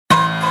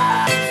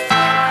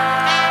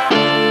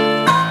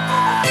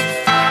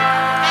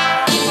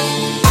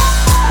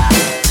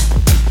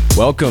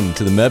Welcome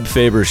to the Meb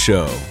Faber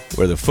Show,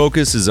 where the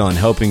focus is on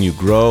helping you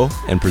grow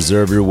and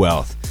preserve your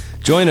wealth.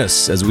 Join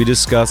us as we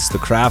discuss the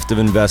craft of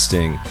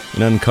investing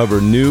and uncover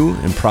new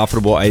and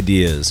profitable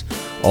ideas,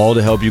 all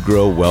to help you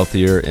grow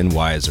wealthier and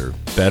wiser.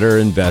 Better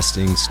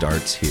investing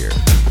starts here.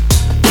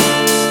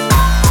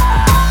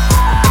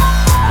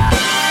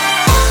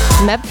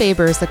 Meb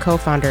Faber is the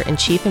co-founder and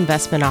chief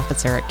investment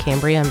officer at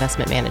Cambria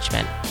Investment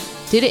Management.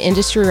 Due to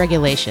industry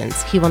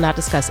regulations, he will not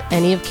discuss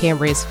any of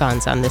Cambria's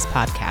funds on this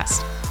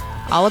podcast.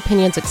 All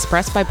opinions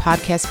expressed by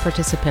podcast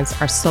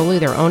participants are solely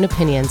their own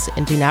opinions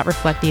and do not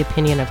reflect the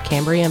opinion of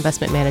Cambria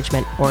Investment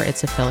Management or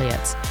its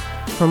affiliates.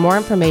 For more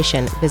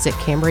information, visit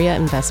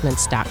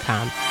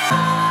CambriaInvestments.com.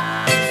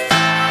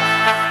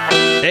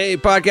 Hey,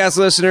 podcast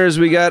listeners,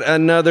 we got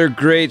another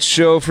great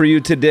show for you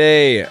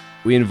today.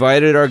 We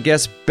invited our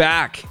guest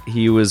back.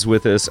 He was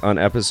with us on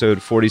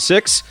episode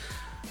 46.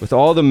 With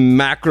all the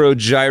macro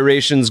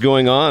gyrations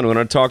going on, I want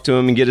to talk to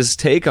him and get his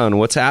take on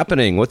what's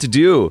happening, what to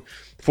do.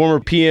 Former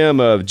PM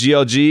of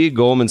GLG,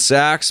 Goldman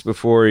Sachs,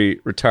 before he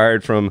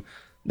retired from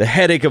the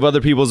headache of other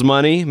people's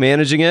money,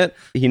 managing it.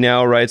 He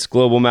now writes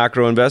Global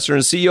Macro Investor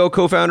and CEO,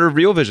 co-founder of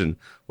Real Vision.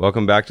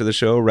 Welcome back to the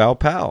show, Raoul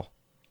Pal.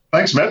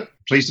 Thanks, Matt.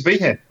 Pleased to be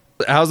here.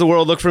 How's the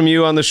world look from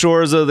you on the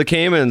shores of the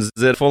Caymans?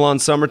 Is it full-on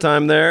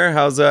summertime there?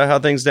 How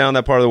things down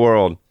that part of the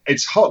world?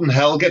 It's hot and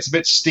hell, gets a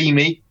bit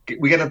steamy.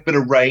 We get a bit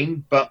of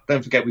rain, but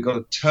don't forget we've got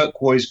a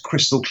turquoise,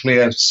 crystal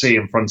clear sea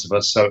in front of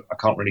us, so I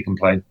can't really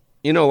complain.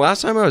 You know,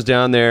 last time I was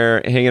down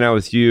there hanging out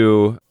with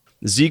you,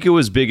 Zika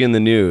was big in the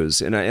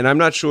news, and I'm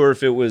not sure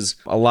if it was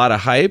a lot of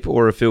hype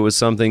or if it was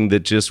something that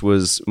just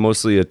was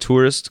mostly a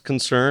tourist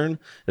concern.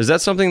 Is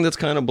that something that's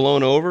kind of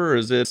blown over, or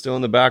is it still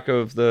in the back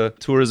of the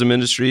tourism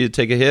industry to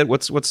take a hit?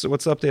 What's the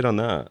update on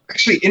that?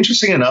 Actually,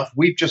 interesting enough,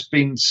 we've just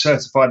been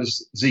certified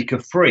as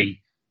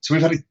Zika-free, so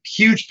we've had a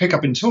huge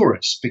pickup in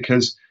tourists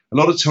because a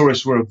lot of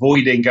tourists were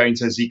avoiding going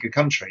to Zika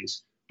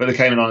countries. But the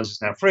Cayman Islands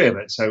is now free of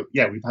it. So,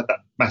 yeah, we've had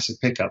that massive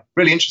pickup.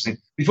 Really interesting.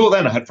 Before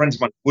then, I had friends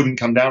of mine who wouldn't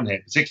come down here,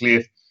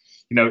 particularly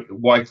if,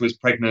 wife was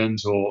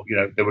pregnant or,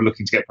 they were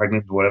looking to get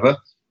pregnant or whatever.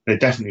 They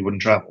definitely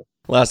wouldn't travel.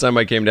 Last time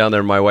I came down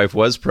there, my wife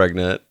was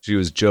pregnant. She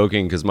was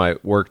joking because my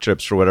work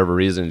trips, for whatever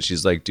reason,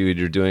 she's like, dude,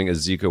 you're doing a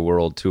Zika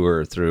world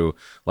tour through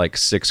like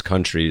 6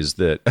 countries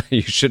that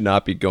you should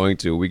not be going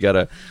to. We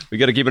gotta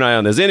keep an eye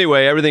on this.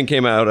 Anyway, everything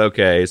came out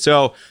okay.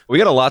 So we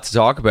got a lot to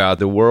talk about.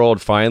 The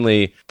world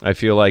finally, I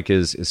feel like,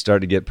 is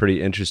starting to get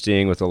pretty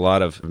interesting with a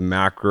lot of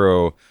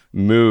macro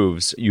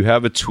moves. You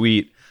have a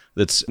tweet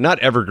that's not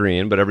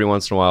evergreen, but every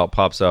once in a while it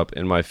pops up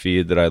in my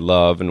feed that I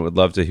love and would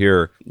love to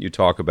hear you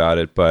talk about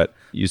it. But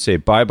you say,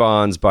 buy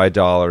bonds, buy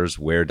dollars,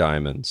 wear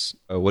diamonds.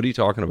 What are you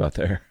talking about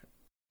there?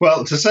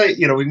 Well, to say,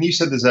 when you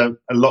said there's a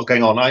lot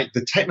going on,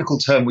 the technical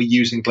term we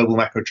use in global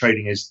macro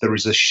trading is there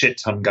is a shit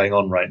ton going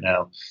on right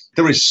now.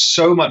 There is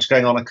so much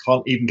going on, I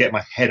can't even get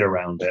my head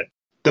around it.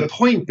 The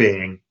point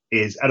being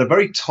is, at a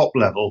very top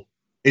level,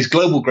 is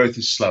global growth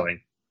is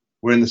slowing.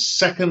 We're in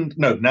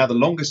the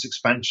longest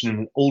expansion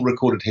in all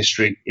recorded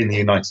history in the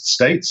United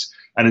States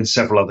and in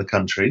several other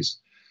countries.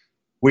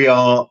 We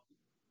are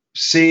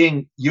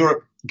seeing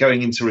Europe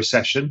going into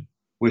recession.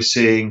 We're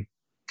seeing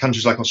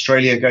countries like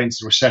Australia going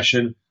into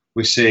recession.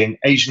 We're seeing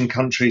Asian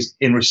countries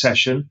in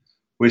recession.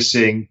 We're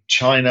seeing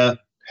China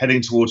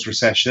heading towards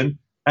recession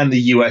and the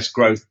US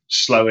growth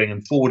slowing,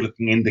 and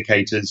forward-looking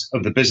indicators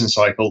of the business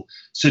cycle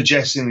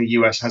suggesting the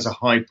US has a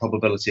high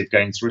probability of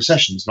going into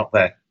recession. It's not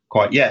there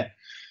quite yet.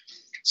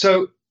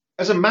 So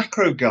as a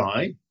macro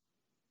guy,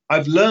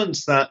 I've learned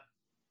that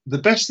the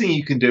best thing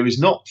you can do is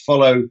not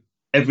follow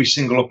every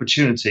single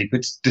opportunity,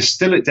 but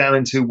distill it down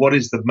into what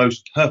is the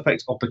most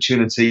perfect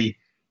opportunity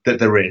that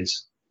there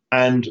is.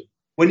 And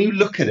when you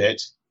look at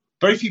it,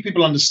 very few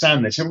people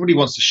understand this. Everybody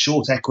wants to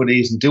short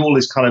equities and do all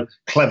this kind of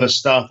clever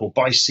stuff or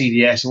buy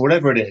CDS or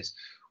whatever it is.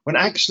 When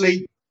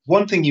actually,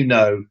 one thing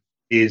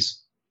is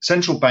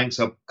central banks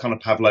are kind of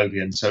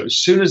Pavlovian. So as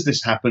soon as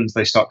this happens,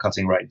 they start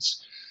cutting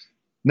rates.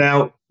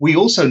 Now, we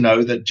also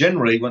know that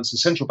generally, once the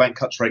central bank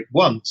cuts rate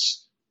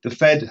once, the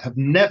Fed have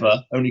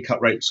never only cut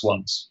rates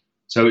once.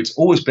 So it's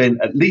always been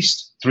at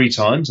least 3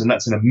 times, and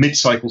that's in a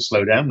mid-cycle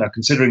slowdown. Now,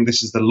 considering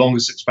this is the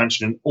longest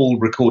expansion in all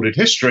recorded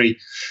history,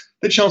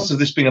 the chance of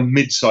this being a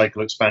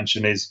mid-cycle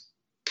expansion is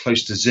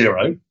close to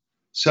 0.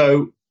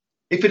 So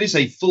if it is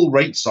a full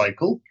rate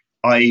cycle,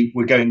 i.e.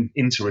 we're going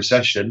into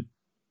recession,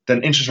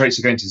 then interest rates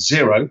are going to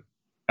 0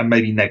 and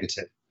maybe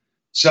negative.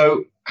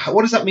 So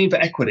what does that mean for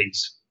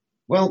equities?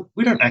 Well,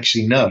 we don't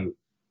actually know.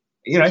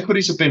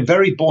 Equities have been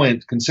very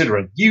buoyant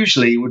considering.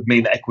 Usually it would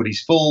mean that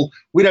equities fall.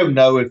 We don't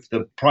know if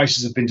the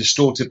prices have been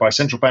distorted by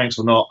central banks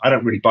or not. I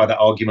don't really buy that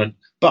argument.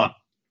 But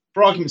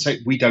for argument's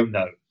sake, we don't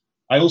know.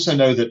 I also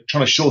know that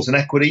trying to short an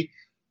equity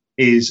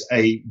is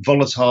a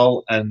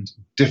volatile and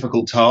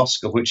difficult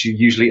task of which you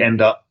usually end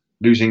up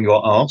losing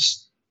your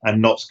arse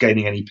and not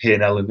gaining any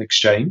P&L in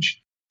exchange.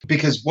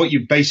 Because what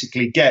you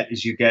basically get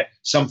is you get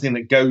something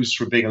that goes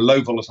from being a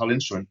low volatile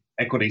instrument.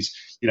 Equities,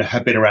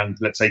 have been around,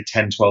 let's say,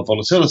 10, 12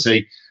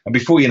 volatility. And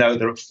before you know it,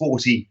 they're at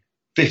 40,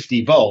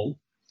 50 vol.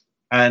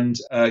 And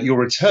your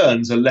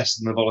returns are less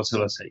than the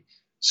volatility.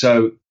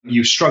 So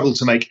you struggle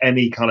to make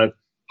any kind of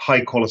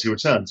high quality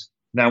returns.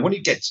 Now, when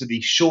you get to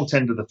the short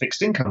end of the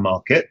fixed income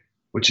market,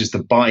 which is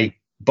the buy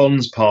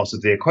bonds part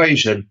of the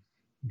equation,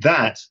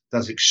 that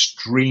does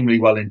extremely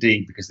well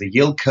indeed because the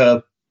yield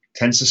curve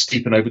tends to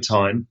steepen over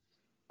time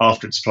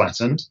after it's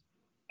flattened.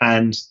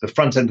 And the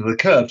front end of the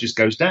curve just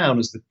goes down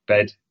as the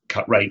Fed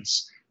cut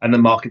rates and the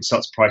market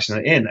starts pricing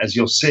it in. As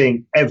you're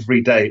seeing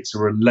every day, it's a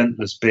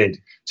relentless bid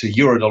to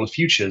Eurodollar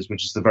futures,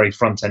 which is the very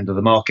front end of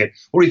the market,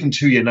 or even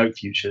 2-year note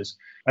futures.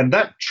 And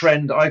that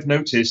trend I've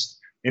noticed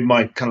in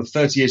my kind of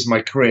 30 years of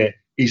my career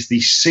is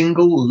the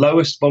single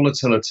lowest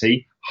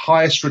volatility,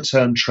 highest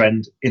return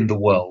trend in the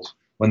world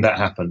when that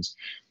happens.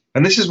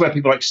 And this is where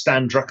people like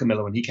Stan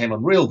Druckenmiller, when he came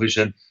on Real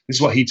Vision, this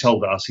is what he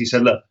told us. He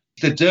said, look,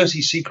 the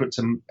dirty secret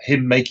to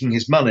him making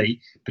his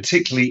money,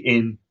 particularly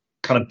in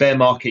kind of bear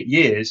market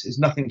years, is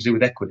nothing to do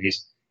with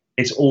equities.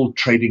 It's all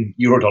trading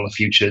Eurodollar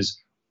futures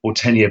or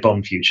 10-year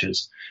bond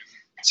futures.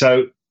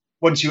 So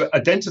once you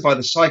identify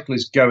the cycle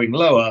is going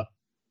lower,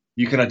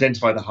 you can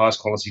identify the highest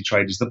quality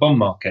trade as the bond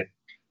market.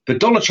 The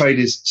dollar trade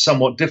is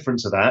somewhat different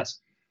to that.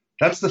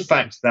 That's the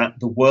fact that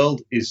the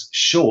world is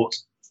short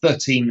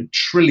 13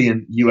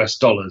 trillion US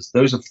dollars.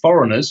 Those are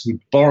foreigners who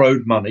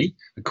borrowed money,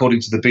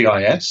 according to the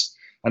BIS,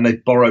 and they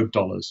borrowed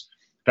dollars.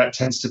 That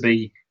tends to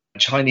be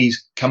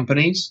Chinese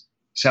companies,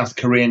 South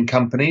Korean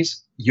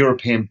companies,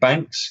 European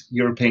banks,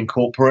 European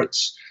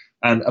corporates,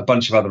 and a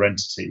bunch of other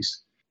entities.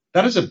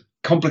 That is a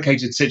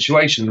complicated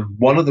situation.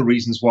 One of the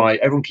reasons why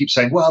everyone keeps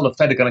saying, well, the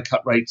Fed are going to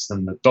cut rates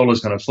and the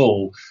dollar's going to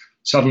fall.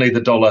 Suddenly the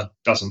dollar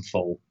doesn't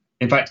fall.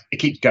 In fact, it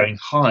keeps going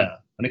higher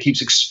and it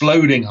keeps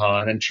exploding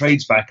higher and then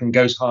trades back and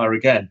goes higher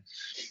again.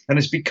 And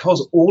it's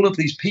because all of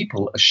these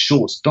people are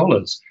short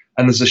dollars.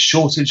 And there's a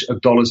shortage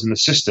of dollars in the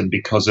system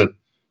because of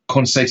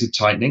quantitative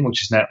tightening,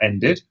 which is now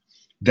ended.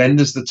 Then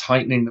there's the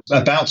tightening that's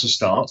about to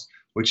start,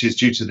 which is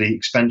due to the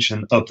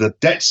expansion of the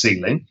debt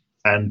ceiling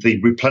and the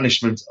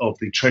replenishment of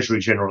the Treasury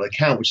General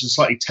Account, which is a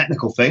slightly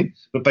technical thing,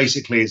 but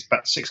basically it's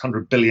about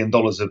 $600 billion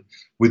of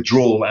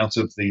withdrawal out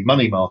of the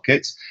money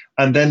markets.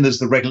 And then there's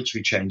the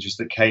regulatory changes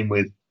that came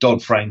with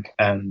Dodd-Frank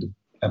and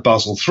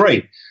Basel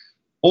III.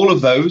 All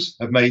of those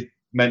have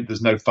meant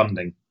there's no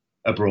funding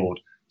abroad.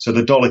 So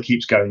the dollar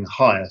keeps going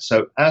higher.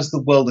 So as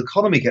the world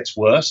economy gets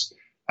worse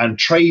and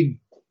trade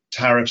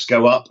tariffs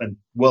go up and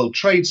world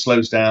trade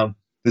slows down,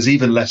 there's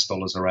even less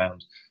dollars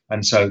around.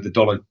 And so the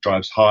dollar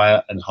drives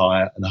higher and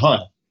higher and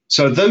higher.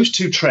 So those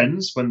two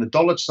trends, when the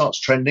dollar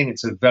starts trending,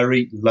 it's a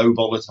very low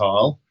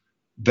volatile,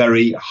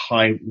 very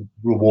high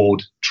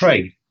reward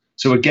trade.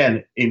 So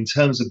again, in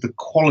terms of the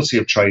quality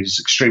of trade,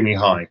 it's extremely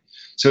high.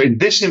 So in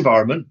this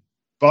environment,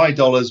 buy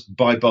dollars,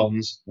 buy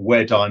bonds,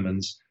 wear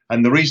diamonds.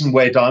 And the reason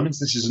wear diamonds,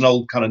 this is an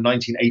old kind of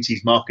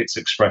 1980s markets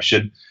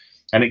expression.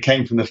 And it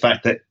came from the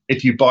fact that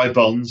if you buy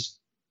bonds,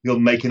 you'll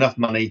make enough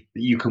money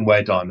that you can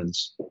wear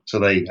diamonds. So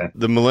there you go.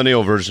 The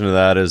millennial version of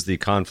that is the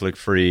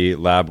conflict-free,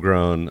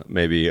 lab-grown,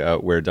 maybe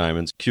wear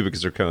diamonds, cubic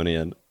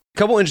zirconian. A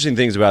couple interesting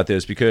things about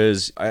this,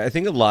 because I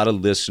think a lot of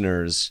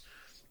listeners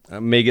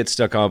may get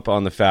stuck up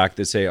on the fact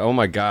that say, oh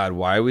my God,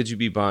 why would you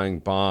be buying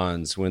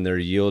bonds when they're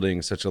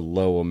yielding such a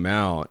low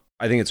amount?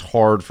 I think it's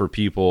hard for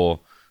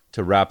people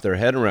to wrap their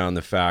head around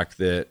the fact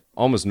that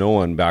almost no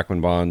one back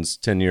when bonds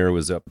 10-year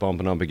was up,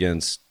 bumping up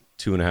against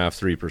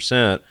 2.5%,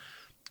 3%.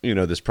 You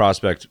know, this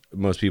prospect,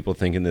 most people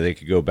thinking that they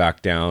could go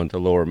back down to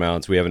lower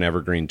amounts. We have an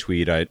evergreen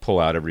tweet I pull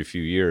out every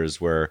few years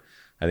where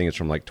I think it's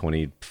from like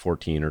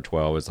 2014 or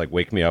 12. It's like,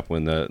 wake me up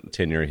when the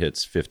 10-year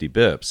hits 50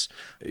 bips.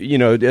 You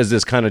know, as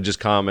this kind of just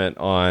comment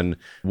on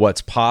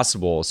what's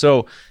possible.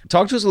 So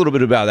talk to us a little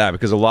bit about that,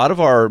 because a lot of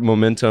our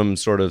momentum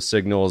sort of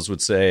signals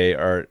would say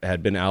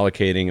had been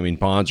allocating. I mean,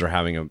 bonds are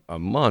having a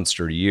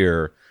monster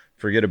year.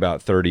 Forget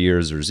about 30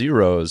 years or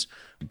zeros.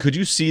 Could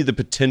you see the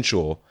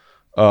potential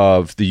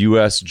of the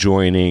U.S.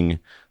 joining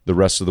the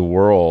rest of the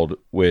world,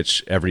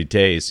 which every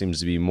day seems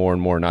to be more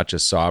and more, not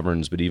just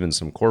sovereigns, but even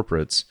some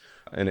corporates,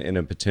 in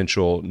a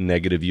potential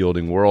negative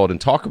yielding world?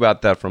 And talk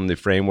about that from the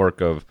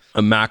framework of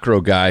a macro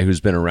guy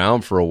who's been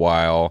around for a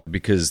while,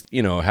 because,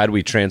 you know, had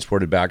we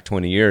transported back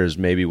 20 years,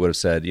 maybe would have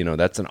said, you know,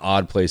 that's an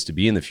odd place to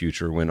be in the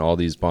future when all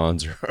these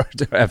bonds are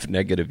to have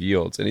negative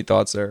yields. Any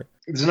thoughts there?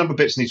 There's a number of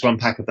bits I need to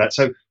unpack of that.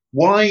 So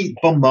why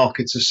bond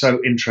markets are so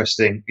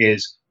interesting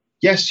is,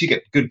 yes, you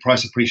get good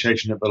price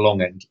appreciation at the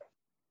long end.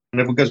 And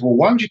everyone goes, well,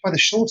 why would you buy the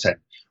short end?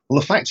 Well,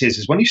 the fact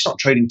is when you start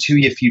trading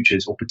 2-year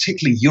futures, or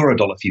particularly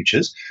Eurodollar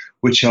futures,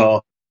 which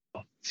are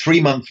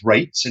 3-month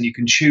rates, and you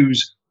can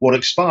choose what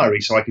expiry.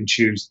 So I can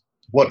choose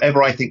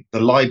whatever I think the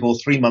LIBOR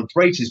 3-month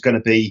rate is going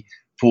to be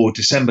for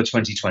December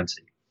 2020.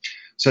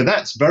 So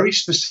that's very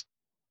specific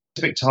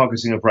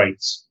targeting of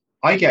rates.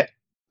 I get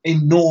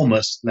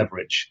enormous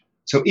leverage.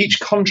 So each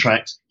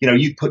contract, you know,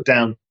 you put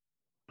down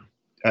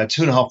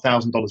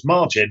 $2,500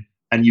 margin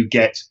and you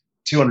get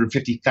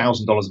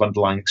 $250,000 of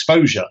underlying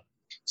exposure.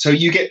 So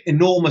you get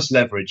enormous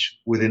leverage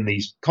within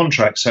these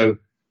contracts. So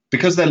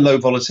because they're low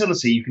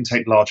volatility, you can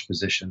take large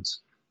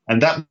positions.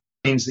 And that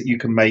means that you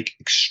can make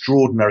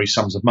extraordinary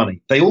sums of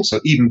money. They also,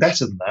 even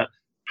better than that,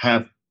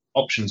 have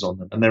options on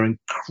them, and they're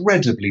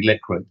incredibly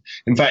liquid.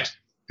 In fact,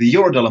 the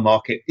Eurodollar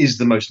market is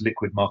the most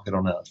liquid market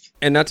on earth.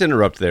 And not to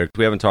interrupt there,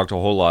 we haven't talked a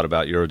whole lot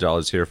about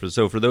Eurodollars here.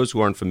 So for those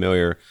who aren't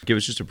familiar, give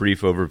us just a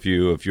brief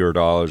overview of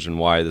Eurodollars and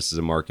why this is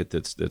a market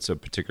that's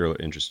of particular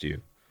interest to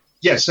you.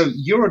 Yeah, so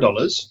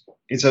Eurodollars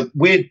is a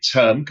weird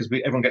term because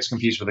everyone gets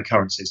confused with the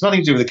currency. It's nothing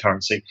to do with the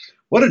currency.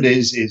 What it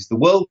is the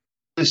world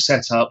is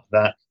set up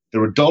that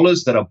there are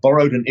dollars that are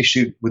borrowed and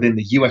issued within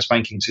the US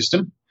banking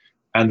system,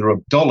 and there are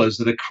dollars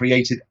that are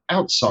created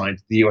outside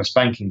the US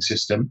banking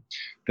system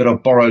that are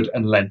borrowed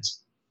and lent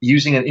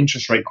using an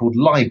interest rate called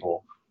LIBOR,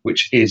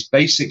 which is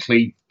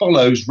basically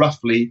follows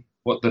roughly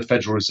what the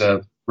Federal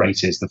Reserve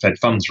rate is, the Fed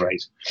funds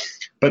rate.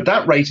 But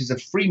that rate is a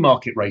free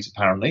market rate,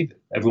 apparently.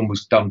 Everyone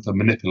was done for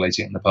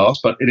manipulating it in the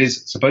past, but it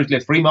is supposedly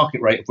a free market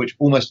rate of which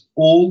almost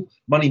all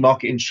money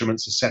market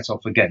instruments are set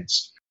off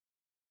against.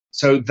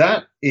 So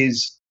that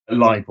is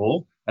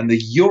LIBOR, and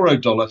the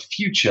Eurodollar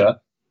future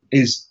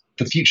is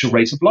the future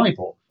rate of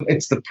LIBOR.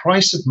 It's the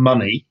price of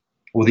money,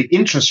 or the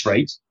interest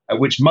rate at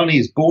which money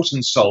is bought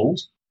and sold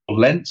or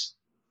lent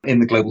in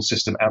the global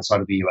system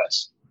outside of the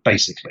US,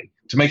 basically.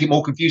 To make it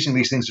more confusing,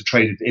 these things are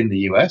traded in the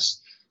US.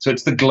 So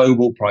it's the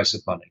global price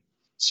of money.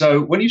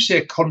 So when you see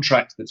a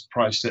contract that's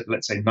priced at,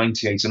 let's say,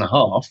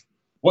 98.5,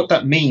 what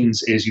that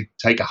means is you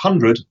take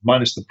 100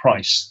 minus the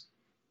price.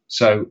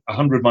 So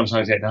 100 minus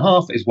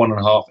 98.5 is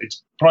 1.5.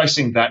 It's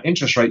pricing that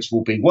interest rates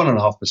will be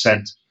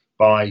 1.5%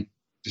 by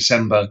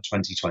December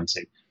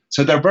 2020.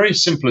 So they're very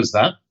simple as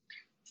that.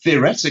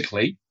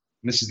 Theoretically,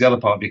 and this is the other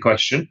part of your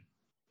question,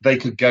 they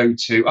could go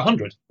to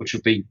 100, which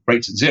would be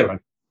rates at zero.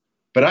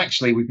 But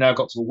actually, we've now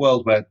got to a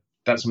world where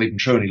that's not even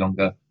true any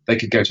longer. They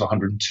could go to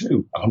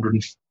 102,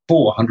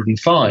 104,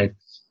 105.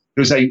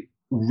 There's a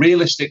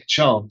realistic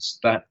chance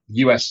that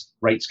US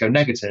rates go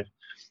negative.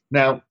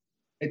 Now,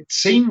 it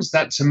seems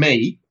that to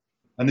me,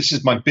 and this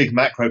is my big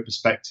macro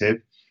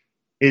perspective,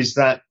 is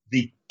that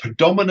the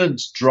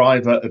predominant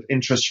driver of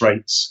interest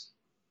rates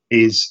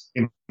is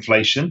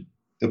inflation.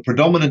 The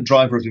predominant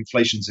driver of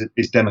inflation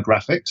is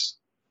demographics.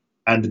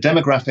 And the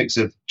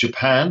demographics of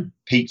Japan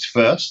peaked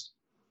first,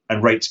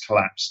 and rates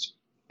collapsed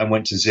and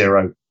went to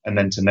zero and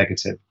then to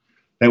negative.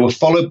 They were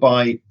followed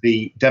by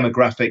the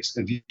demographics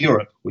of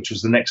Europe, which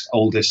was the next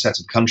oldest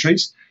set of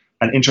countries,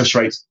 and interest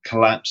rates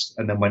collapsed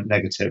and then went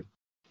negative.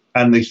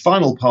 And the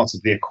final part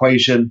of the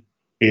equation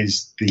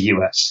is the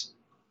US.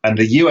 And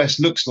the US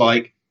looks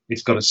like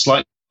it's got a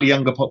slightly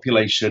younger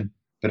population,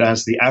 but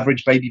as the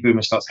average baby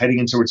boomer starts heading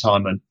into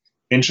retirement,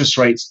 interest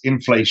rates,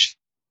 inflation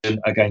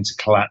are going to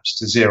collapse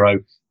to zero,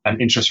 and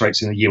interest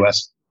rates in the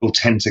US will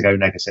tend to go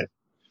negative.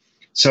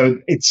 So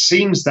it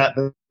seems that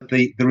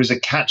there is a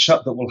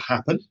catch-up that will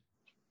happen.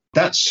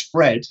 That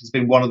spread has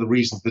been one of the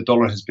reasons the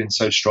dollar has been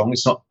so strong.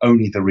 It's not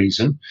only the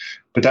reason,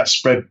 but that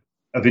spread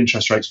of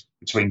interest rates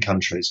between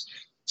countries.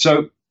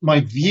 So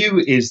my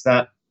view is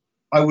that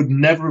I would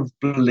never have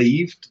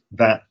believed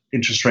that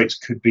interest rates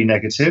could be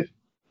negative,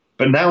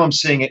 but now I'm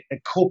seeing it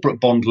at corporate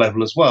bond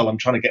level as well. I'm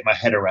trying to get my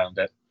head around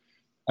it.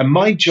 And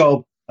my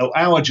job, or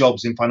our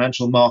jobs in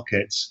financial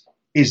markets,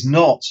 is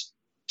not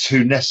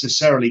to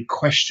necessarily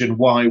question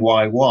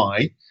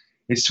why.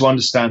 It's to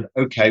understand,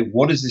 okay,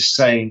 what is this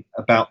saying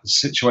about the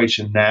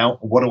situation now?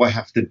 And what do I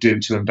have to do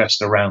to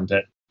invest around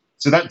it?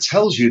 So that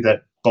tells you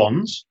that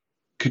bonds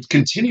could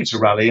continue to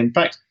rally. In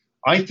fact,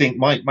 I think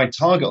my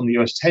target on the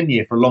US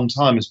 10-year for a long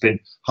time has been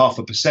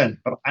 0.5%,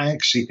 but I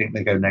actually think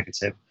they go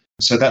negative.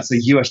 So that's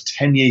the US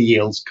 10-year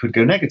yields could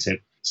go negative.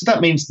 So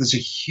that means there's a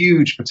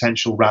huge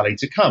potential rally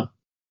to come.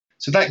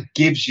 So that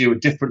gives you a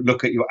different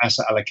look at your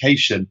asset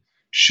allocation.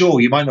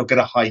 Sure, you might not get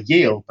a high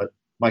yield, but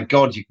my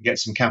God, you can get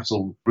some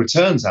capital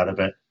returns out of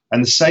it.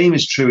 And the same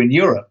is true in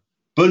Europe.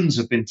 Bunds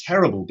have been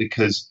terrible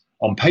because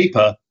on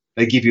paper,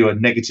 they give you a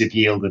negative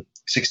yield of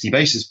 60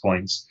 basis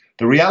points.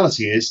 The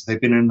reality is they've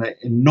been in an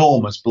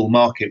enormous bull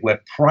market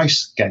where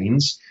price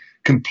gains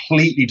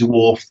completely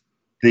dwarf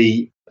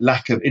the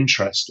lack of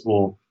interest,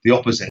 or the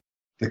opposite,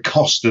 the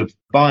cost of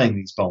buying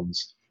these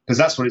bonds. Because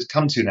that's what it's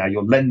come to now.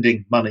 You're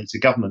lending money to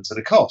governments at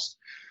a cost.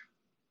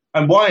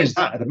 And why is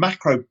that? At a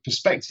macro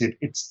perspective,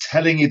 it's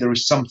telling you there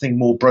is something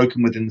more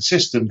broken within the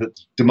system,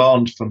 that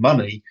demand for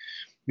money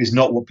is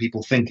not what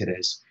people think it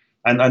is.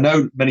 And I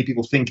know many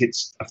people think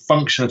it's a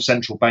function of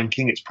central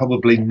banking. It's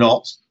probably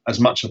not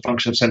as much a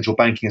function of central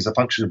banking as a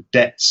function of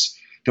debts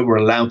that we're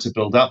allowed to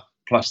build up,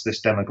 plus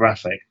this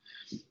demographic.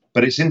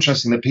 But it's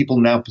interesting that people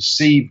now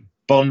perceive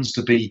bonds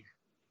to be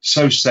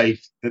so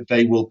safe that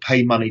they will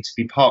pay money to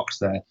be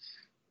parked there.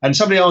 And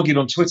somebody argued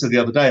on Twitter the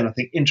other day, and I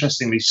think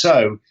interestingly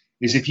so,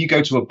 is if you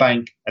go to a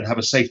bank and have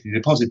a safety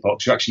deposit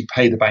box, you actually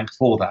pay the bank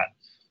for that.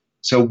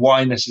 So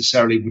why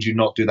necessarily would you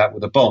not do that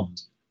with a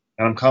bond?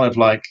 And I'm kind of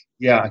like,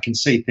 yeah, I can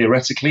see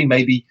theoretically,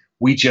 maybe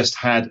we just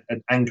had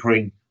an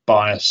anchoring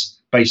bias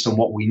based on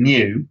what we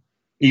knew,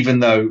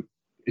 even though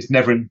it's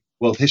never in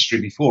world history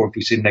before if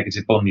we've seen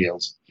negative bond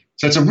yields.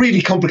 So it's a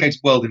really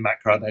complicated world in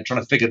macro out there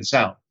trying to figure this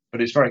out,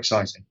 but it's very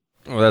exciting.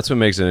 Well, that's what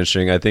makes it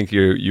interesting. I think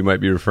you might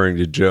be referring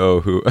to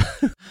Joe, who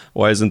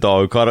Weisenthal,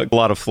 who caught a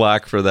lot of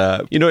flack for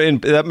that. You know,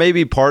 and that may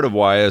be part of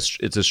why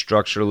it's a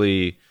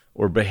structurally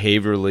or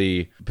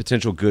behaviorally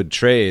potential good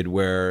trade,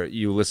 where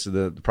you listen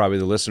to probably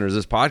the listeners of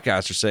this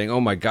podcast are saying,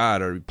 oh my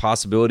God, or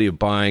possibility of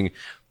buying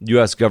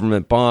U.S.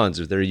 government bonds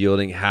if they're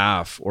yielding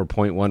half or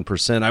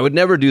 0.1%. I would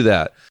never do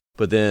that.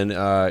 But then,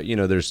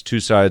 there's two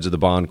sides of the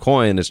bond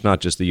coin. It's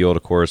not just the yield,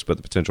 of course, but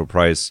the potential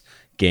price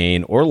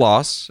gain or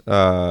loss,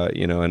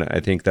 and I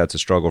think that's a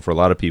struggle for a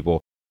lot of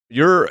people.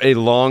 You're a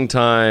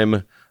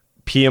longtime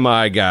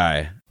PMI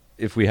guy.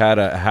 If we had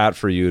a hat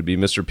for you, it'd be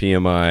Mr.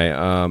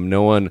 PMI.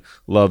 No one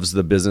loves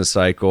the business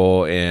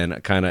cycle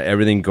and kind of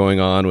everything going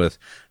on with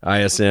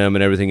ISM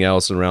and everything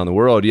else around the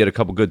world. You had a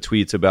couple good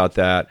tweets about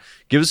that.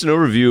 Give us an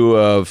overview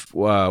of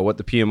what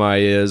the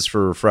PMI is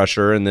for a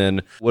refresher, and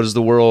then what does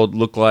the world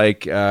look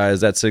like?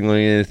 Is that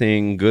signaling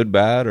anything good,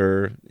 bad,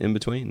 or in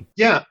between?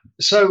 Yeah.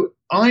 So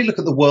I look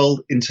at the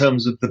world in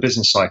terms of the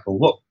business cycle.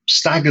 What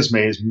staggers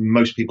me is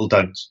most people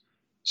don't.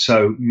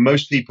 So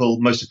most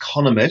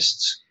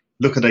economists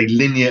look at a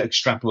linear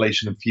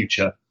extrapolation of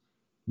future,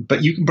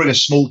 but you can bring a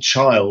small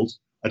child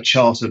a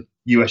chart of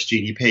US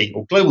GDP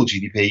or global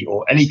GDP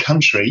or any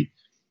country,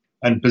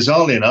 and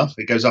bizarrely enough,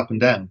 it goes up and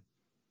down,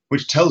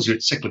 which tells you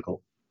it's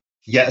cyclical.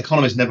 Yet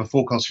economists never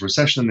forecast a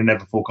recession, they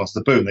never forecast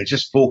the boom. They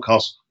just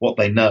forecast what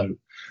they know.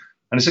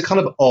 And it's a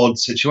kind of odd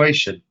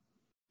situation.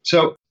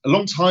 So a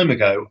long time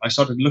ago, I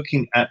started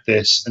looking at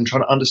this and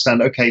trying to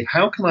understand, okay,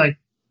 how can I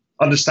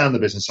understand the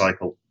business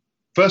cycle?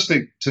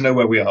 Firstly, to know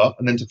where we are,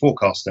 and then to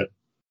forecast it.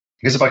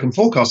 Because if I can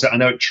forecast it, I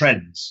know it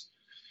trends.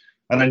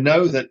 And I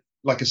know that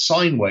like a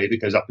sine wave,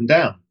 it goes up and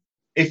down.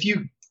 If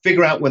you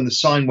figure out when the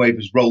sine wave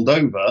has rolled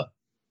over,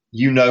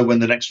 you know when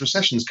the next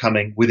recession is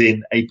coming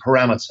within a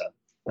parameter.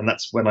 And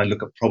that's when I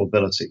look at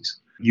probabilities.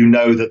 You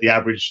know that the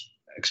average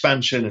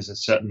expansion is a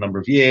certain number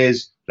of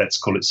years. Let's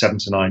call it 7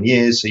 to 9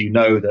 years. So you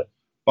know that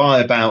by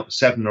about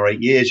 7 or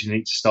 8 years, you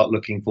need to start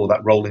looking for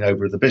that rolling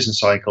over of the business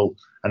cycle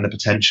and the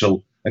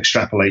potential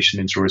extrapolation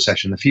into a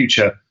recession in the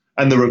future.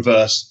 And the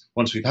reverse,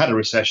 once we've had a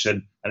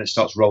recession and it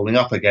starts rolling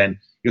up again,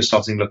 you're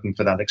starting looking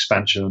for that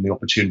expansion and the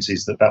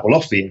opportunities that will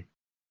offer you.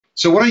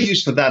 So what I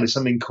use for that is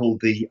something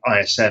called the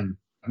ISM.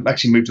 I've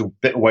actually moved a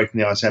bit away from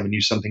the ISM and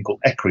use something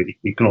called ECRI,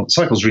 the Economic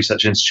Cycles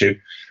Research Institute,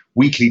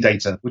 weekly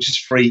data, which is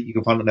free. You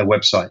can find it on their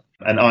website.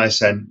 And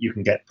ISM you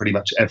can get pretty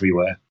much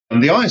everywhere.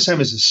 And the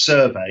ISM is a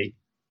survey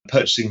of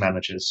purchasing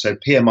managers. So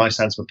PMI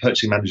stands for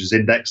Purchasing Managers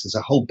Index. There's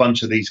a whole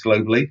bunch of these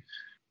globally.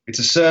 It's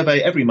a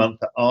survey every month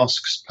that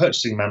asks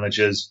purchasing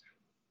managers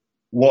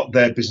what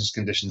their business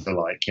conditions are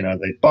like. You know, are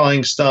they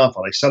buying stuff?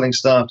 Are they selling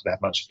stuff? Do they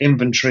have much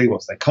inventory?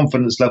 What's their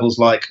confidence levels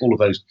like? All of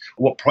those,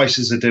 what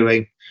prices are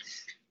doing.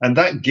 And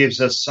that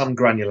gives us some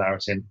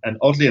granularity. And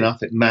oddly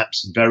enough, it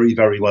maps very,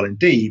 very well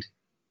indeed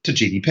to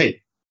GDP.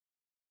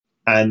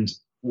 And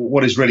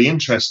what is really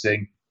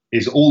interesting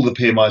is all the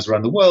PMIs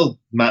around the world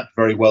map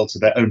very well to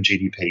their own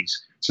GDPs.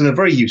 So they're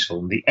very useful.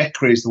 And the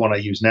ECRI is the one I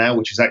use now,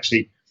 which is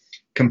actually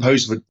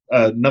composed of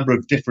a number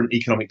of different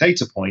economic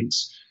data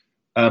points.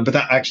 But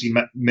that actually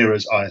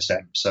mirrors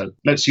ISM. So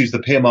let's use the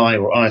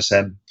PMI or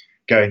ISM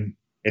going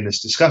in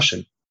this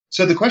discussion.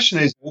 So the question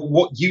is,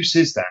 what use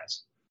is that?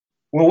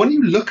 Well, when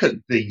you look at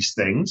these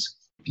things,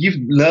 you've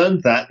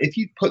learned that if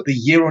you put the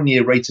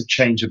year-on-year rate of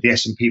change of the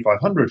S&P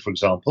 500, for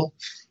example,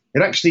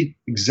 it actually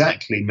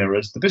exactly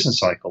mirrors the business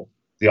cycle,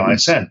 the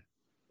ISM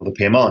or the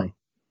PMI.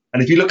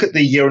 And if you look at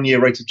the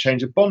year-on-year rate of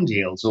change of bond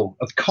yields or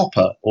of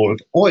copper or of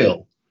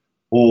oil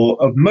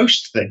or of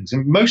most things,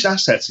 and most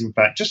assets, in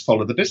fact, just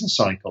follow the business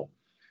cycle.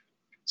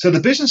 So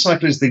the business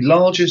cycle is the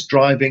largest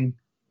driving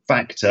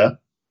factor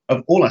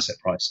of all asset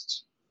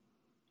prices.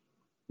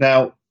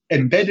 Now,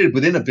 embedded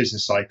within a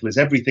business cycle is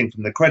everything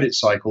from the credit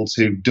cycle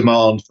to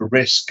demand for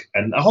risk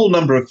and a whole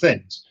number of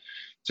things.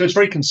 So it's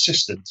very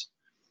consistent.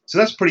 So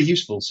that's pretty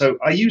useful. So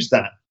I use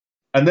that.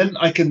 And then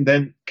I can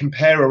then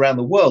compare around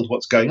the world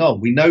what's going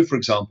on. We know, for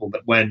example,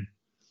 that when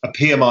a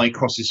PMI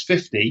crosses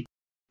 50,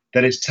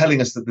 that it's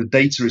telling us that the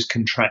data is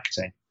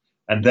contracting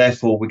and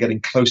therefore we're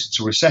getting closer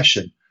to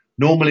recession.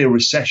 Normally, a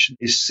recession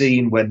is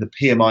seen when the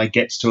PMI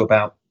gets to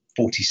about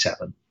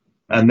 47.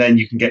 And then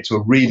you can get to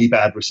a really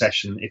bad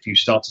recession if you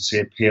start to see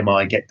a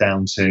PMI get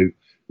down to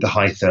the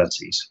high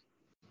 30s.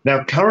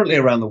 Now, currently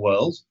around the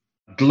world,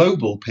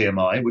 global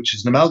PMI, which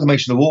is an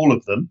amalgamation of all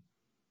of them,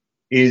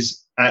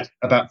 is at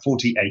about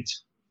 48.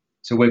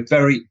 So we're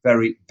very,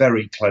 very,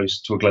 very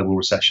close to a global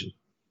recession.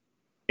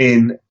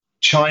 In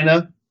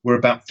China, we're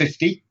about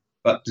 50.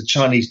 But the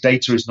Chinese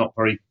data is not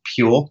very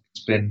pure.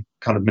 It's been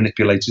kind of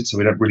manipulated, so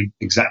we don't really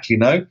exactly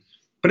know.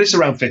 But it's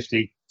around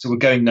 50, so we're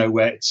going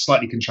nowhere. It's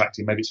slightly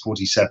contracting. Maybe it's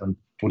 47,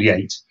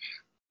 48.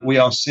 We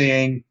are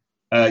seeing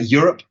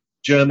Europe,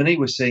 Germany,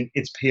 we're seeing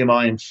its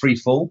PMI in free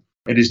fall.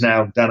 It is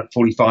now down at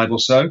 45 or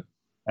so,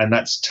 and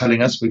that's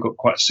telling us we've got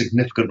quite a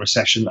significant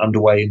recession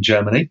underway in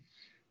Germany.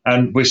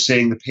 And we're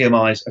seeing the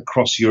PMIs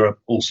across Europe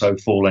also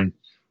falling.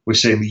 We're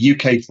seeing the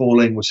UK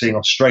falling, we're seeing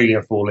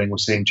Australia falling, we're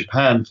seeing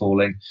Japan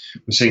falling,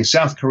 we're seeing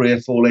South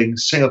Korea falling,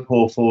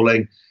 Singapore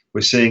falling,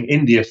 we're seeing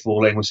India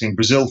falling, we're seeing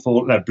Brazil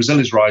falling. No, Brazil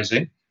is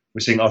rising,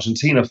 we're seeing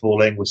Argentina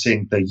falling, we're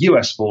seeing the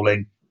US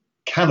falling,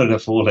 Canada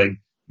falling,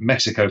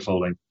 Mexico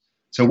falling.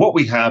 So what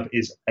we have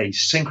is a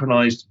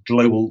synchronized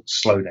global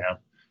slowdown,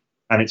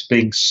 and it's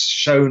being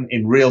shown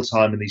in real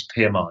time in these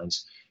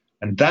PMIs.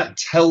 And that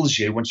tells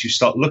you, once you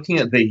start looking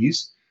at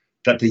these,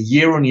 that the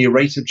year-on-year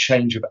rate of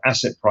change of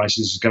asset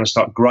prices is going to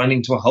start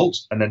grinding to a halt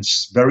and then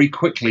very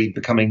quickly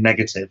becoming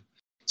negative.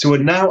 So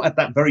we're now at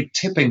that very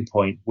tipping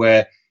point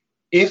where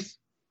if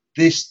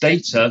this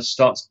data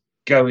starts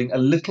going a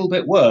little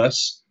bit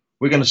worse,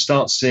 we're going to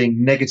start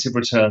seeing negative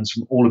returns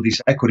from all of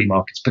these equity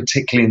markets,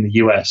 particularly in the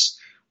US,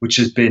 which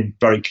has been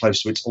very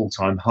close to its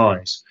all-time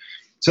highs.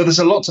 So there's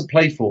a lot to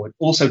play for. It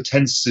also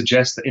tends to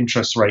suggest that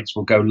interest rates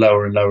will go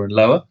lower and lower and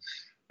lower,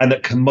 and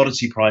that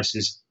commodity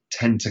prices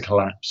tend to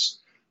collapse.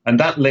 And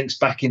that links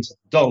back into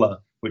the dollar,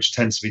 which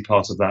tends to be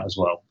part of that as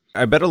well.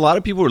 I bet a lot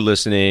of people who are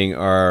listening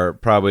are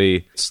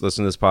probably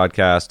listening to this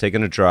podcast,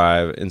 taking a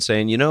drive and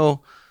saying,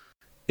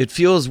 it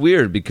feels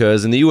weird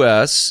because in the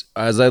U.S.,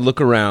 as I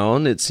look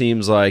around, it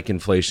seems like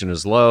inflation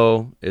is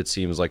low. It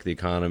seems like the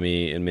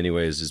economy in many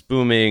ways is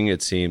booming.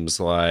 It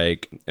seems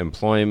like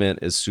employment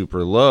is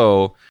super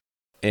low.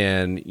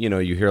 And,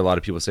 you hear a lot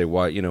of people say,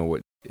 what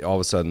all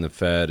of a sudden the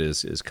Fed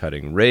is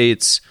cutting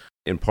rates.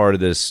 And part of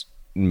this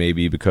may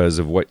be because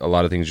of what a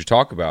lot of things you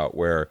talk about,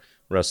 where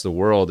the rest of the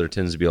world, there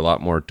tends to be a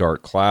lot more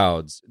dark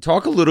clouds.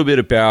 Talk a little bit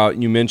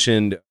about, you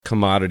mentioned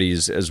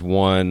commodities as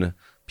one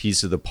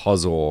piece of the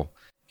puzzle.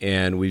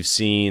 And we've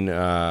seen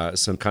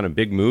some kind of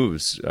big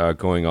moves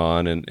going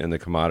on in the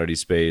commodity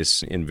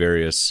space in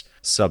various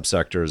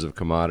subsectors of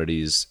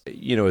commodities.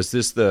 Is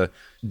this the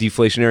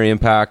deflationary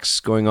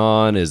impacts going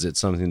on? Is it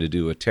something to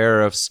do with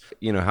tariffs?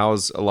 How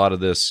is a lot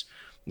of this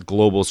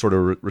global sort of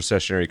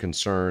recessionary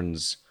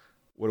concerns?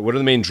 What are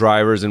the main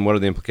drivers and what are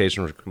the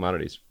implications for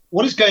commodities?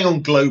 What is going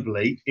on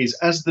globally is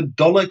as the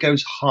dollar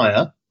goes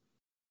higher,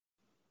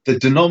 the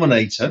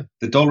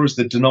dollar is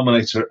the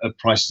denominator of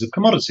prices of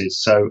commodities.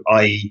 So,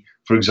 i.e.,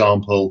 for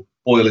example,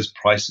 oil is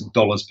priced in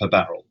dollars per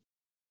barrel.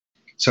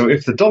 So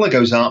if the dollar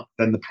goes up,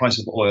 then the price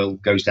of oil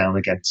goes down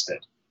against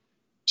it.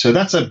 So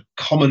that's a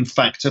common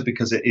factor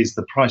because it is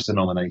the price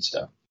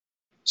denominator.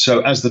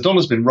 So as the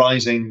dollar's been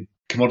rising,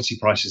 commodity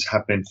prices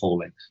have been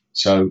falling.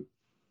 So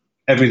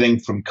everything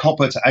from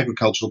copper to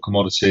agricultural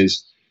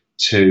commodities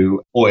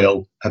to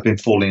oil have been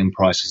falling in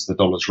price as the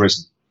dollar's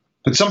risen.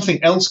 But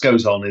something else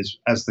goes on is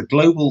as the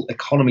global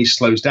economy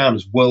slows down,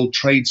 as world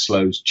trade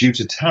slows due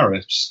to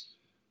tariffs,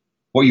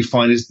 what you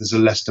find is there's a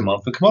less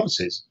demand for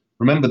commodities.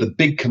 Remember, the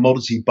big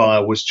commodity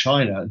buyer was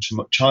China, and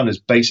China's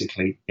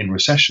basically in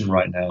recession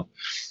right now.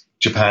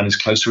 Japan is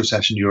close to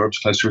recession, Europe's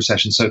close to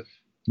recession, so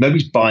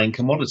nobody's buying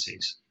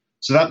commodities.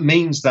 So that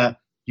means that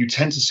you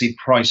tend to see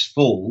price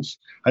falls,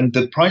 and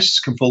the prices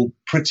can fall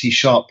pretty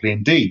sharply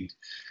indeed.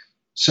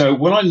 So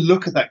when I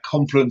look at that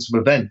confluence of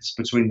events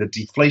between the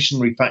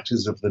deflationary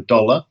factors of the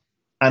dollar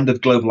and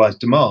of globalized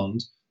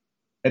demand,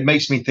 it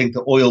makes me think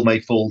that oil may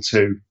fall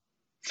to,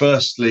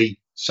 firstly,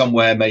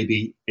 somewhere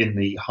maybe in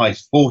the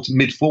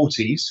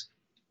mid-40s,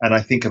 and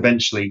I think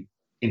eventually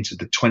into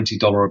the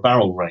 $20 a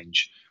barrel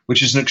range,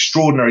 which is an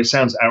extraordinary,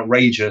 sounds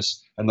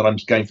outrageous, and that I'm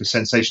going for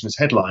sensationalist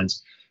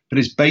headlines, but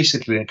it's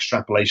basically an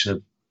extrapolation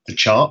of the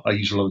chart. I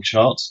use a lot of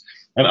charts,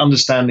 and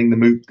understanding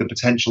the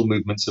potential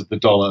movements of the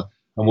dollar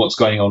and what's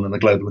going on in the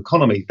global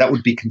economy. That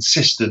would be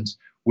consistent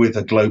with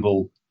a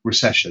global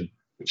recession,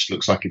 which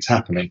looks like it's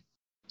happening.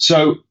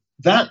 So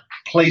that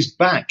plays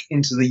back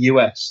into the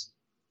US.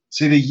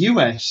 See, the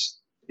US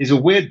is a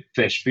weird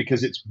fish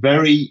because it's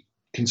very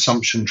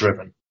consumption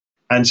driven.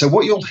 And so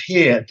what you'll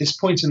hear at this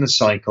point in the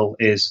cycle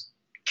is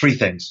three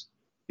things.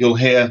 You'll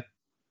hear,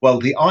 well,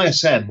 the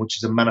ISM, which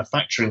is a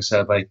manufacturing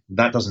survey,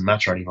 that doesn't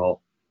matter anymore.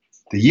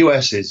 The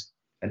US is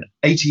an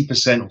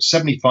 80% or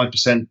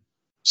 75%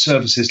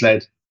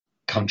 services-led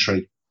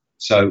country.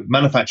 So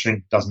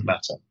manufacturing doesn't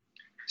matter.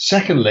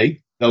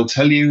 Secondly, they'll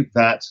tell you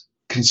that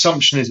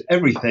consumption is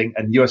everything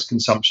and US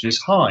consumption is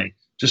high.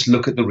 Just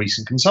look at the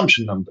recent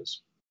consumption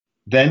numbers.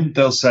 Then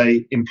they'll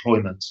say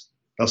employment.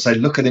 They'll say,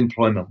 look at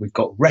employment. We've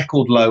got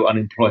record low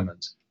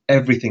unemployment.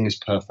 Everything is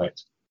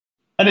perfect.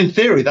 And in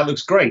theory, that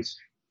looks great.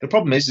 The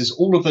problem is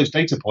all of those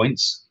data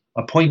points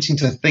are pointing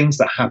to things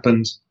that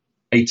happened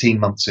 18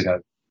 months ago.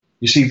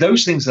 You see,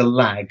 those things are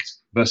lagged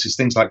versus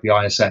things like the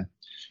ISM.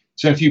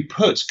 So if you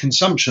put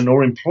consumption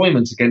or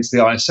employment against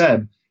the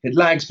ISM, it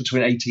lags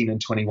between 18 and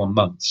 21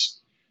 months.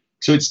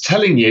 So it's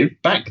telling you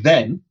back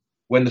then,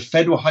 when the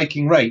Fed were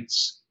hiking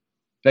rates,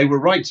 they were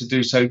right to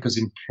do so because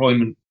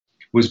employment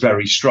was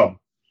very strong.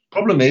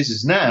 Problem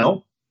is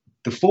now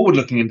the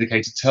forward-looking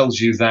indicator tells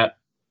you that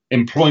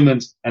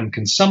employment and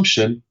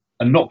consumption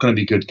are not going to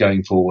be good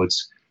going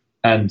forwards,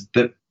 and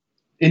that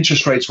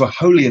interest rates were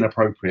wholly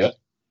inappropriate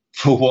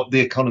for what the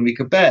economy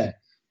could bear.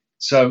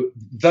 So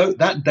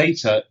that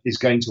data is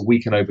going to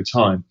weaken over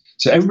time.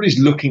 So everybody's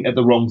looking at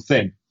the wrong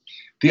thing.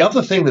 The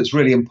other thing that's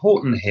really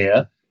important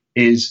here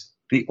is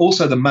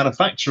also the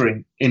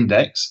manufacturing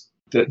index.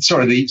 The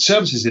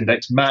services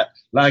index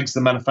lags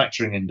the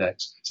manufacturing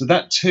index. So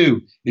that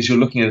too is you're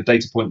looking at a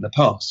data point in the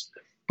past.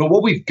 But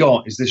what we've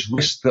got is this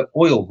risk that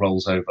oil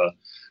rolls over.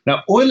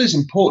 Now, oil is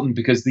important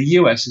because the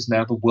US is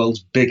now the world's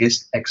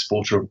biggest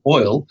exporter of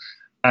oil,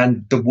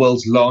 and the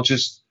world's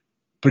largest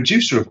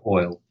producer of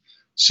oil.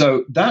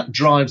 So that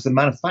drives the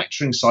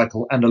manufacturing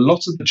cycle, and a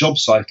lot of the job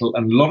cycle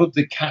and a lot of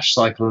the cash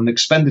cycle and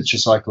expenditure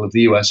cycle of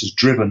the US is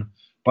driven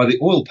by the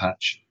oil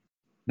patch.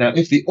 Now,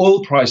 if the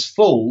oil price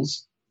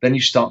falls, then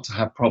you start to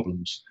have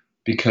problems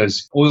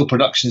because oil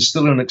production is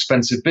still an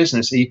expensive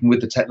business, even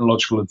with the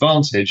technological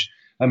advantage.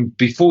 And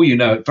before you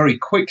know it, very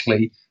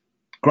quickly,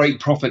 great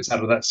profits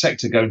out of that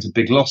sector go into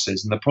big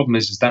losses. And the problem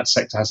is that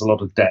sector has a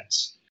lot of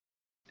debts.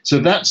 So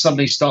that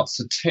suddenly starts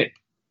to tip,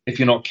 if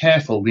you're not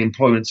careful, the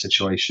employment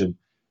situation.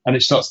 And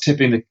it starts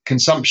tipping the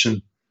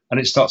consumption, and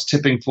it starts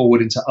tipping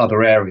forward into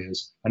other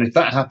areas. And if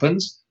that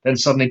happens, then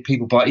suddenly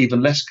people buy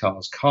even less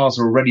cars. Cars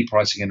are already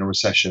pricing in a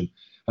recession,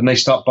 and they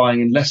start buying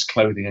in less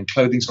clothing, and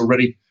clothing's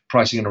already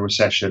pricing in a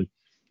recession.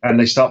 And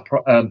they start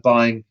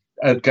going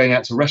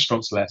out to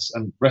restaurants less,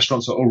 and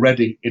restaurants are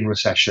already in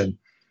recession.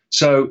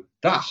 So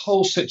that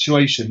whole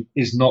situation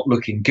is not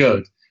looking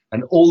good.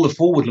 And all the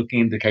forward-looking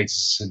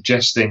indicators are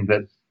suggesting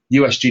that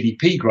US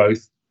GDP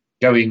growth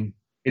going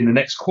in the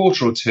next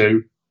quarter or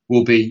two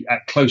will be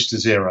at close to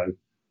zero.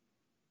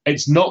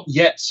 It's not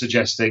yet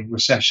suggesting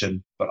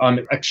recession, but I'm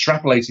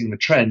extrapolating the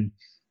trend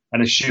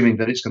and assuming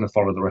that it's going to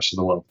follow the rest of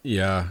the world.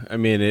 Yeah. I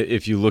mean,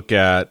 if you look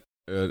at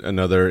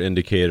another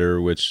indicator,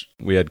 which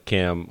we had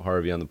Cam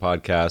Harvey on the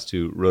podcast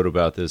who wrote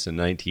about this in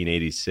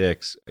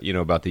 1986,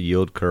 about the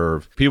yield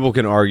curve. People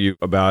can argue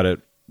about it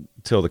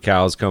till the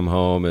cows come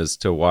home as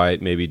to why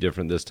it may be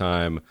different this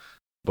time.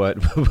 But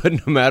no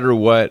matter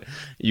what,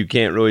 you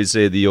can't really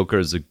say the yield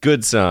curve is a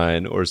good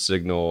sign or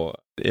signal.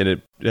 And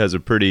it has a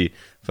pretty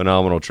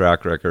phenomenal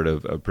track record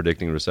of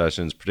predicting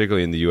recessions,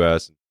 particularly in the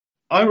U.S.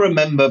 I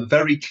remember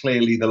very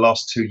clearly the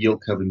last two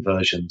yield curve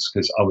inversions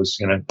because I was,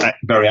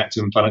 very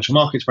active in financial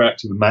markets, very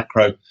active in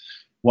macro.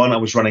 One, I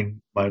was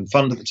running my own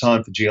fund at the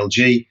time for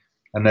GLG.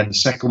 And then the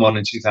second one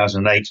in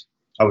 2008,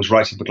 I was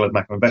writing for Global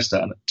Macro Investor.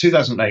 And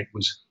 2008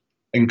 was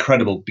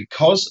incredible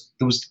because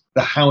there was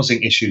the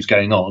housing issues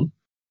going on.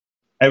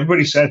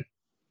 Everybody said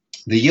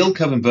the yield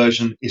curve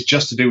inversion is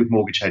just to do with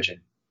mortgage hedging.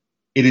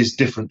 It is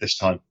different this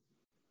time.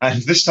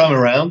 And this time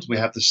around, we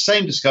have the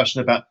same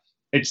discussion about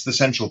it's the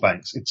central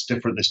banks. It's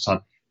different this time.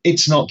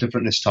 It's not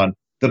different this time.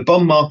 The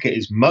bond market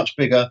is much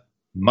bigger,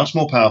 much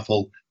more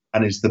powerful,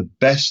 and is the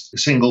best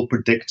single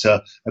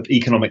predictor of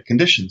economic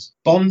conditions.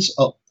 Bonds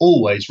are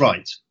always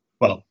right.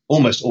 Well,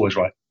 almost always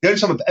right. The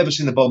only time I've ever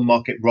seen the bond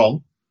market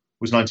wrong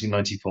was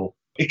 1994.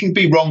 It can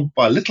be wrong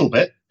by a little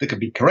bit. There can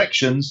be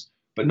corrections,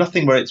 but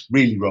nothing where it's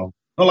really wrong.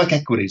 Not like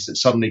equities that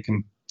suddenly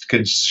can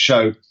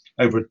show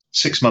over a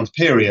 6-month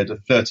period a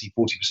 30,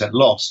 40%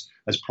 loss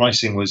as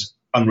pricing was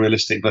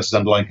unrealistic versus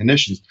underlying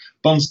conditions.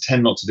 Bonds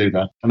tend not to do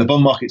that. And the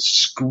bond market's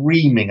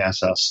screaming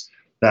at us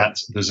that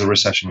there's a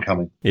recession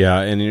coming.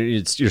 Yeah, and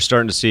you're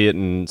starting to see it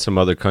in some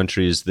other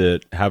countries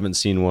that haven't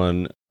seen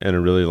one in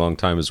a really long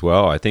time as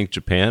well. I think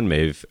Japan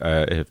may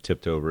have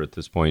tipped over at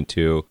this point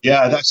too.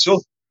 Yeah, I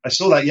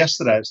saw that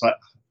yesterday. It's like,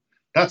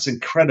 that's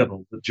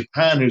incredible that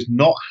Japan, who's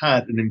not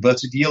had an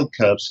inverted yield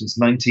curve since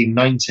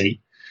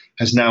 1990,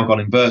 has now gone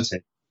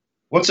inverted.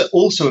 What's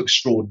also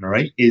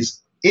extraordinary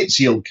is its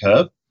yield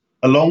curve,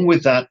 along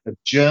with that of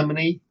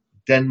Germany,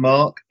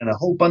 Denmark, and a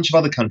whole bunch of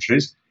other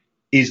countries,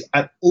 is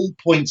at all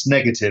points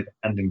negative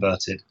and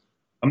inverted.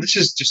 And this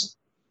is just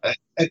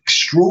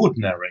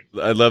extraordinary.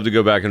 I'd love to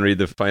go back and read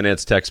the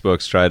finance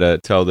textbooks, try to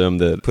tell them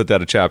that put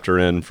that a chapter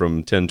in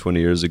from 10, 20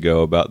 years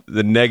ago about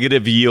the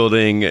negative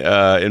yielding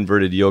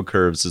inverted yield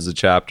curves as a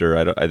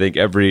chapter. I think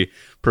every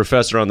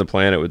professor on the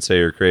planet would say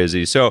you're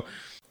crazy. So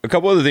a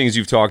couple other things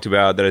you've talked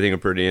about that I think are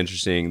pretty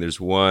interesting.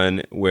 There's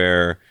one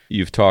where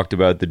you've talked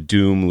about the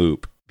doom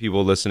loop.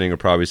 People listening will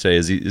probably say,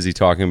 is he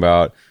talking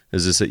about,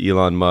 is this a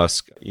Elon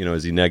Musk,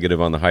 is he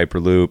negative on the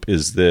Hyperloop?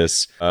 Is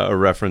this a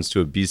reference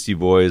to a Beastie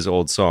Boys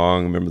old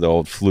song? Remember the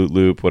old Flute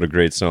Loop? What a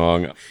great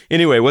song.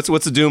 Anyway, what's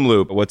a doom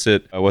loop? What's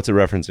it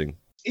referencing?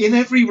 In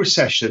every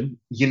recession,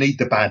 you need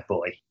the bad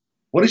boy.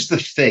 What is the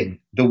thing,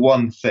 the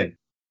one thing?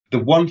 The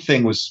one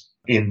thing was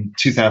in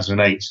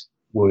 2008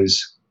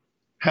 was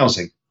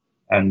housing,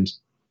 and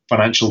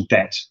financial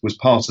debt was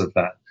part of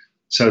that.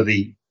 So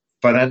the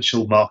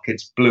financial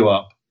markets blew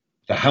up,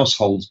 the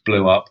households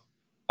blew up,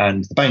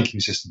 and the banking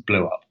system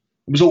blew up.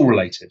 It was all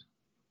related.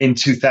 In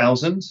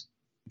 2000,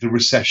 the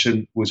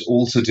recession was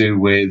all to do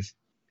with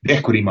the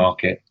equity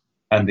market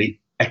and the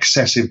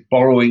excessive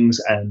borrowings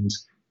and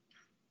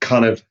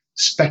kind of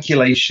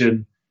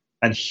speculation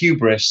and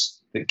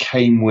hubris that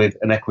came with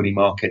an equity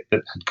market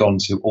that had gone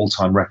to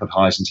all-time record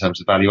highs in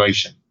terms of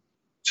valuation.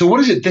 So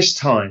what is it this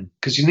time?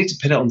 Because you need to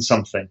pin it on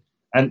something.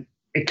 And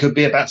it could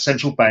be about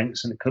central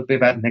banks and it could be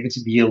about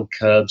negative yield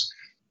curves,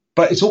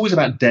 but it's always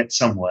about debt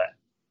somewhere.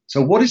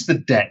 So what is the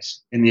debt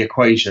in the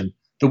equation?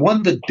 The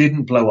one that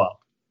didn't blow up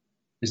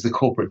is the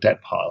corporate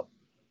debt pile.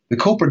 The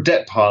corporate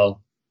debt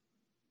pile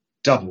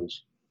doubled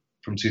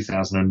from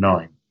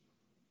 2009.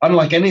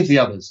 Unlike any of the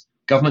others,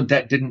 government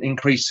debt didn't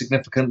increase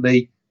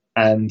significantly,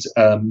 and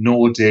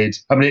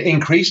it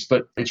increased,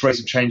 but its rate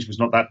of change was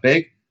not that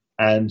big.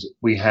 And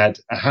we had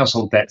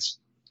household debts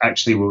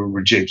actually were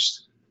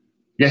reduced.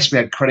 Yes, we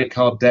had credit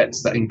card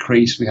debts that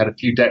increased. We had a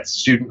few debts,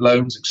 student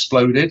loans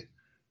exploded.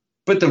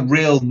 But the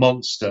real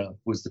monster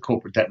was the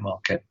corporate debt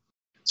market.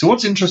 So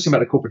what's interesting about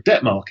the corporate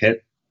debt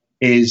market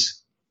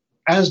is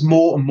as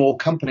more and more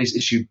companies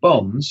issued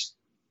bonds,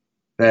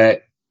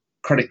 their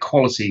credit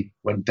quality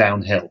went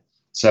downhill.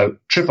 So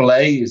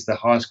AAA is the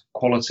highest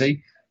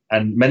quality.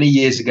 And many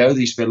years ago, there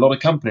used to be a lot of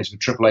companies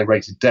with AAA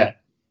rated debt.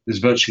 There's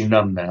virtually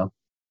none now.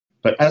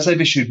 But as they've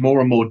issued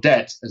more and more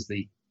debt, as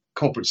the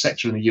corporate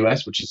sector in the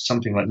US, which is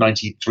something like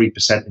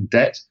 93% in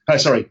debt,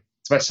 it's about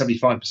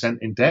 75%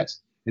 in debt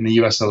in the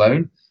US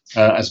alone,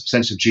 as a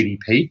percentage of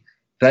GDP,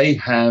 they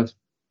have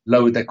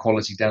lowered their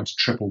quality down to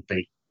triple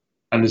B.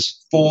 And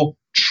there's 4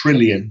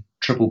 trillion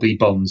triple B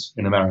bonds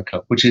in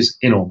America, which is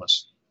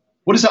enormous.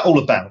 What is that all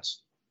about?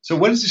 So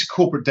where does this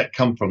corporate debt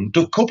come from?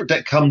 Corporate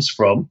debt comes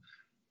from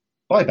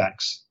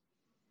buybacks.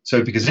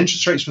 So because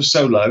interest rates were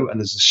so low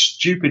and there's a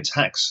stupid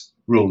tax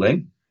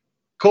ruling,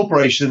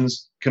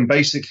 corporations can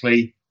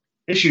basically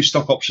issue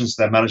stock options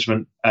to their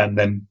management and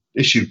then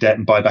issue debt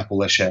and buy back all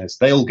their shares.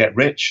 They all get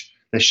rich.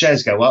 Their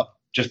shares go up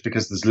just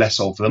because there's less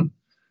of them.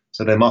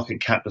 So their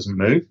market cap doesn't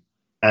move.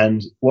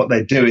 And what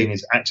they're doing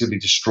is actively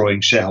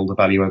destroying shareholder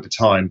value over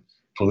time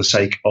for the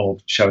sake of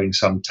showing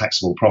some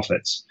taxable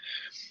profits.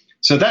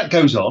 So that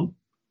goes on,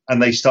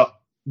 and they start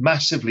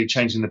massively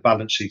changing the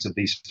balance sheet of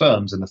these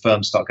firms, and the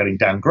firms start getting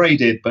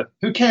downgraded. But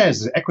who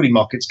cares? The equity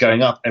market's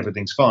going up.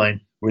 Everything's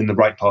fine. We're in the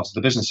right part of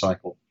the business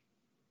cycle.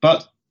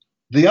 But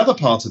the other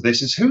part of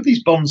this is who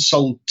these bonds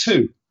sold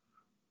to.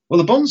 Well,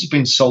 the bonds have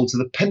been sold to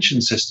the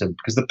pension system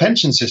because the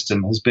pension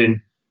system has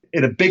been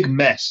in a big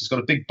mess. It's got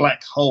a big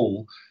black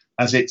hole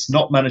as it's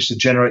not managed to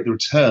generate the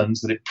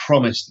returns that it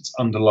promised its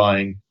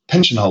underlying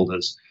pension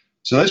holders.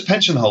 So those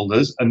pension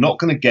holders are not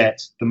going to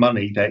get the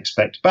money they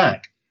expect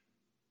back.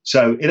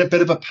 So in a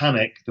bit of a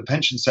panic, the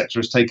pension sector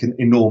has taken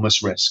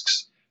enormous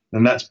risks.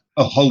 And that's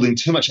holding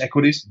too much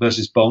equities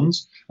versus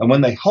bonds. And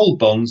when they hold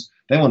bonds,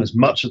 they want as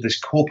much of this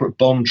corporate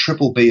bond,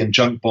 triple B and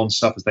junk bond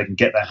stuff as they can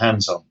get their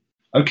hands on.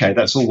 Okay,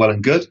 that's all well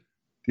and good.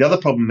 The other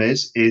problem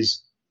is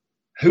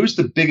who's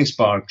the biggest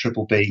buyer of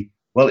triple B?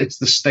 Well, it's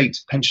the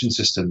state pension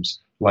systems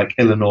like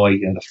Illinois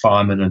and the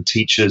firemen and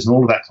teachers and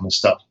all of that kind of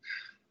stuff.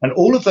 And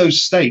all of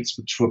those states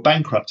which were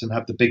bankrupt and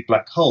have the big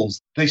black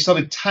holes, they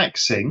started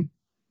taxing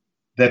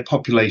their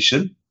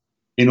population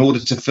in order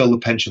to fill the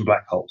pension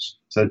black holes.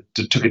 So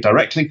took it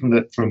directly from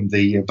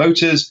the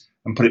voters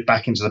and put it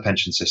back into the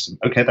pension system.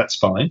 Okay, that's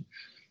fine.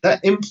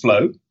 That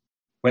inflow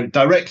went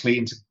directly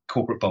into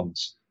corporate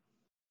bonds.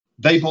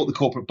 They bought the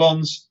corporate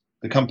bonds,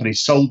 the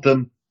companies sold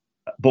them,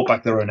 bought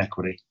back their own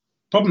equity.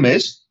 Problem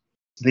is,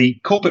 the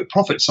corporate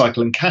profit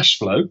cycle and cash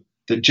flow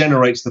that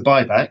generates the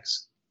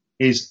buybacks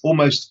is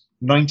almost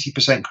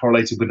 90%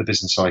 correlated with the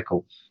business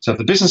cycle. So if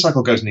the business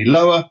cycle goes any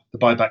lower, the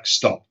buybacks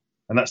stop.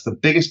 And that's the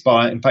biggest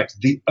buyer, in fact,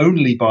 the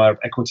only buyer of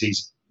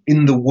equities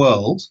in the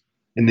world,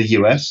 in the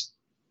US,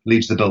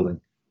 leaves the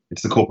building.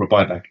 It's the corporate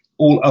buyback.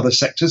 All other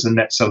sectors are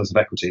net sellers of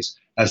equities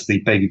as the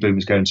baby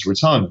boomers go into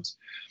retirement.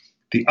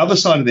 The other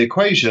side of the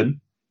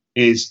equation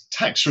is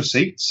tax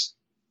receipts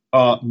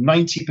are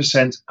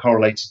 90%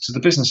 correlated to the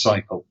business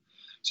cycle.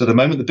 So the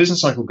moment the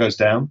business cycle goes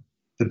down,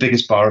 the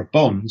biggest buyer of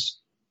bonds,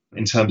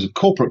 in terms of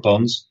corporate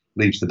bonds,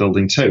 leaves the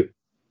building too.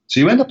 So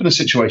you end up in a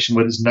situation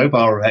where there's no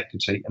buyer of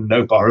equity and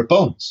no buyer of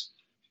bonds.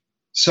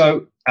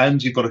 So,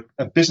 and you've got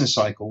a business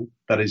cycle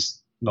that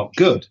is not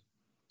good.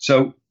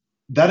 So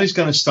that is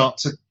going to start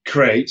to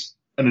create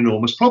an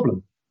enormous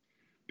problem.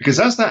 Because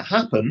as that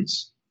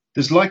happens,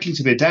 there's likely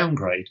to be a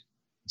downgrade.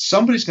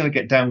 Somebody's going to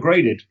get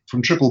downgraded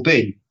from triple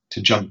B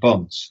to junk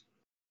bonds.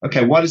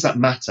 Okay, why does that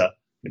matter?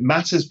 It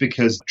matters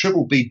because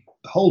triple B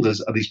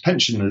holders are these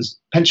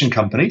pension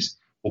companies,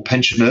 or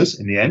pensioners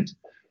in the end,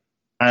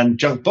 and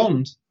junk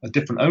bond are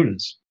different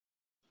owners.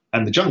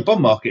 And the junk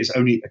bond market is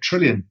only $1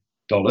 trillion,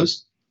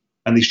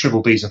 and these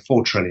triple Bs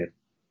are $4 trillion.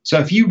 So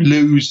if you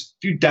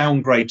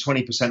downgrade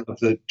 20% of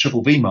the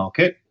triple B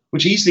market,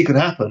 which easily could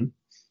happen,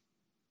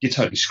 you're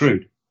totally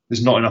screwed.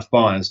 There's not enough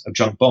buyers of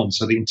junk bonds.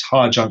 So the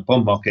entire junk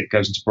bond market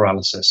goes into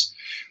paralysis.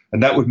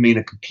 And that would mean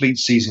a complete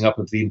seizing up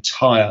of the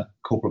entire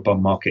corporate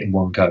bond market in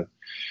one go.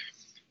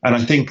 And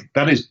I think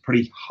that is a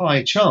pretty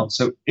high chance.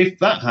 So if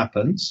that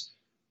happens,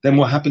 then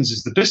what happens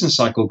is the business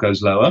cycle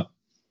goes lower.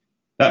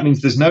 That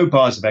means there's no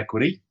buyers of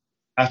equity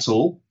at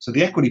all. So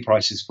the equity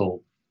prices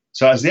fall.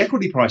 So as the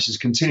equity prices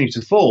continue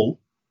to fall,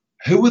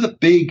 who are the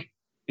big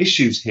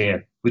issues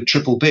here with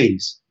triple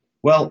Bs?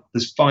 Well,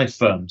 there's 5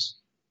 firms.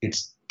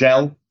 It's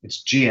Dell,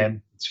 it's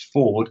GM, it's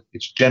Ford,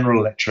 it's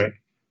General Electric,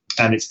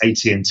 and it's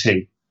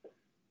AT&T.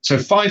 So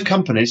 5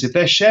 companies, if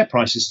their share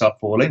prices start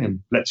falling,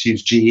 and let's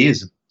use GE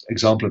as an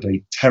example of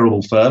a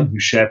terrible firm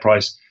whose share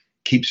price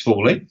keeps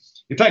falling,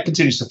 if that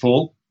continues to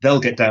fall,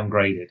 they'll get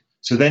downgraded.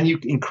 So then you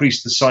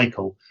increase the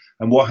cycle.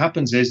 And what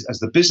happens is, as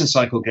the business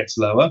cycle gets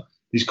lower,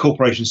 these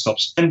corporations stop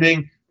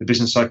spending, the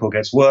business cycle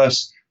gets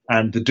worse,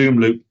 and the doom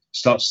loop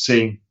starts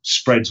seeing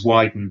spreads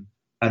widen.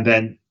 And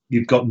then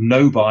you've got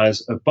no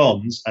buyers of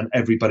bonds, and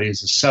everybody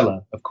is a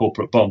seller of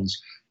corporate bonds,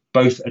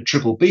 both at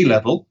triple B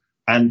level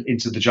and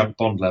into the junk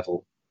bond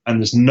level. And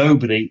there's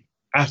nobody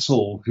at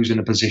all who's in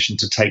a position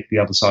to take the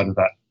other side of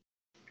that.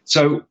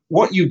 So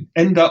what you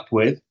end up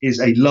with is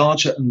a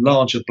larger and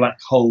larger black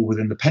hole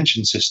within the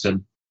pension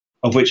system,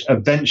 of which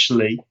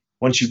eventually,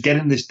 once you get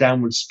in this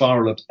downward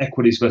spiral of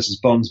equities versus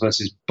bonds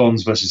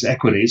versus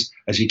equities,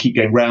 as you keep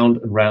going round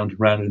and round and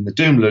round in the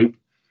doom loop,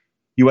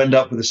 you end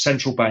up with a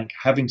central bank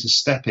having to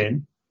step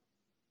in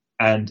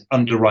and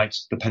underwrite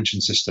the pension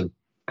system.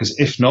 Because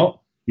if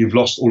not, you've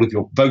lost all of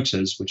your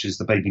voters, which is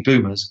the baby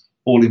boomers,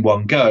 all in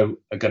one go,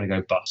 are going to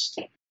go bust.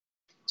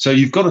 So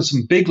you've got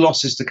some big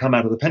losses to come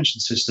out of the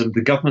pension system.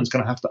 The government's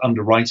going to have to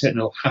underwrite it, and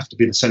it'll have to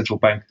be the central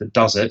bank that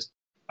does it.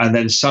 And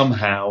then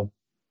somehow,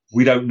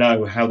 we don't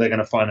know how they're going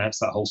to finance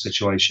that whole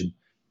situation.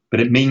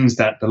 But it means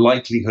that the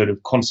likelihood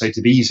of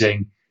quantitative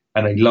easing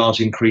and a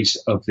large increase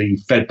of the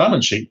Fed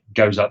balance sheet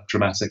goes up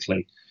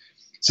dramatically.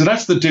 So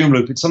that's the doom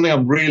loop. It's something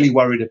I'm really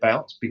worried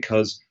about,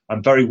 because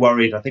I'm very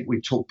worried. I think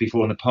we've talked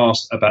before in the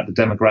past about the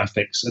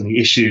demographics and the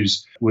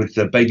issues with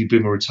the baby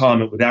boomer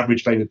retirement, with the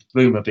average baby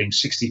boomer being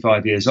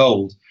 65 years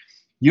old.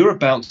 You're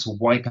about to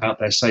wipe out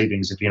their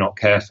savings if you're not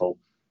careful.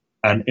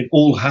 And it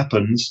all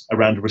happens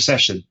around a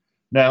recession.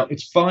 Now,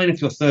 it's fine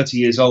if you're 30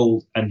 years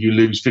old and you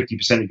lose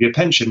 50% of your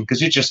pension, because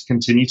you just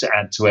continue to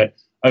add to it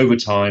over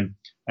time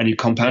and you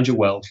compound your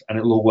wealth and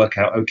it'll all work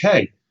out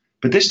okay.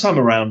 But this time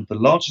around, the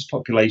largest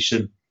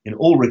population in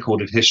all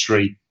recorded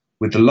history,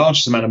 with the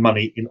largest amount of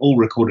money in all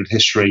recorded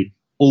history,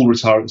 all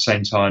retire at the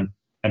same time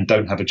and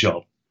don't have a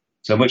job.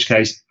 So in which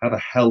case, how the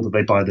hell do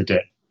they buy the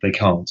dip? They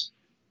can't.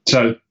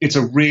 So it's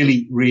a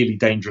really, really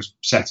dangerous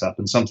setup,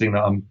 and something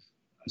that I'm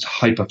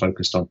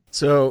hyper-focused on.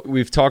 So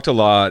we've talked a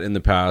lot in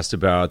the past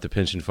about the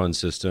pension fund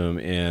system,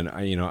 and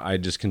I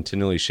just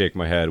continually shake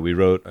my head. We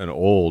wrote an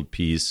old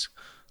piece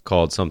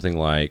called something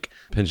like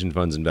Pension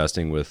Funds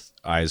Investing with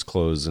Eyes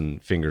Closed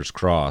and Fingers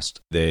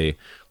Crossed. They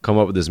come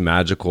up with this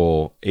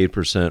magical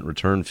 8%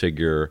 return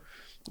figure,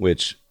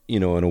 which,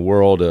 in a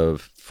world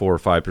of 4 or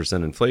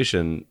 5%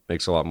 inflation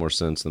makes a lot more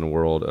sense than a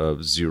world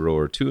of 0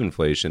 or 2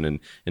 inflation.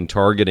 And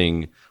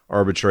targeting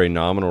arbitrary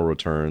nominal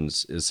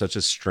returns is such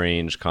a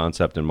strange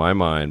concept in my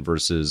mind,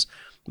 versus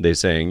they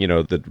saying,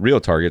 the real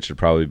target should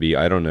probably be,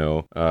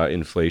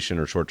 inflation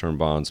or short-term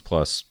bonds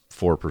plus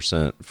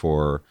 4%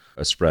 for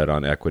a spread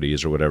on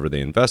equities or whatever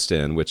they invest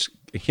in, which,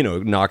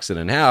 knocks it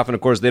in half. And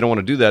of course, they don't want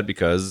to do that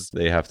because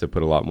they have to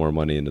put a lot more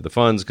money into the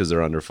funds because they're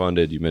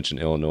underfunded. You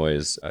mentioned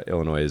Illinois.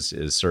 Illinois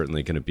is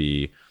certainly going to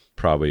be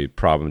probably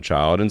problem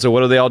child. And so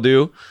what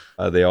do?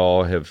 They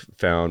all have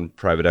found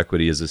private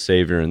equity as a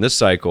savior in this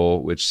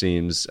cycle, which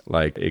seems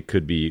like it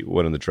could be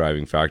one of the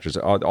driving factors.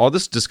 All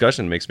this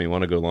discussion makes me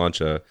want to go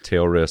launch a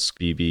tail risk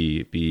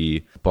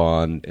BBB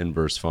bond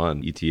inverse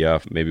fund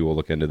ETF. Maybe we'll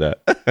look into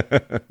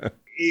that.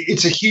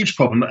 It's a huge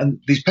problem, and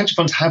these pension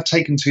funds have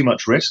taken too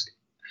much risk.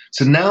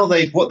 So now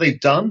what they've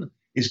done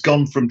is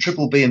gone from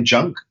triple B and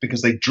junk,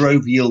 because they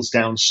drove yields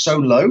down so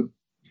low.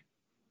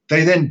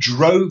 They then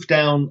drove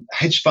down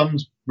hedge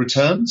fund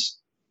returns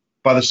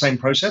by the same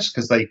process,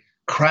 because they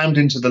crammed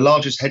into the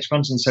largest hedge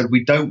funds and said,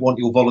 we don't want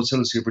your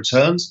volatility of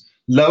returns.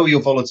 Lower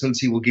your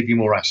volatility, will give you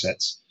more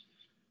assets.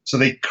 So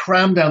they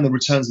crammed down the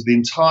returns of the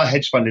entire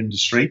hedge fund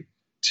industry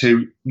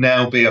to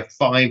now be a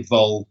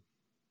 5-vol,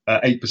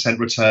 8%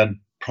 return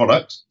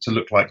product to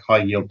look like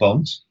high yield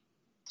bonds.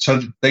 So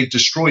they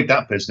destroyed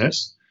that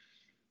business.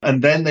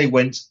 And then they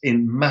went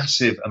in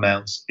massive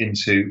amounts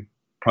into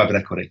private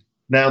equity.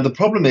 Now, the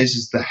problem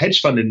is the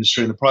hedge fund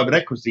industry and the private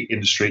equity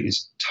industry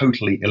is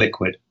totally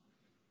illiquid.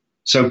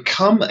 So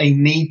come a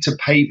need to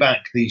pay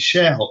back these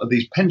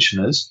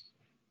pensioners,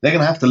 they're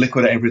going to have to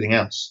liquidate everything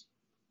else.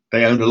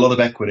 They own a lot of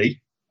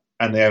equity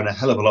and they own a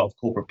hell of a lot of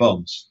corporate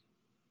bonds.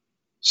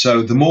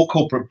 So the more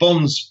corporate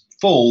bonds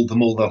fall, the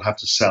more they'll have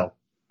to sell,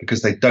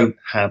 because they don't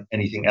have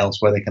anything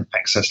else where they can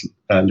access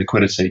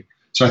liquidity.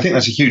 So I think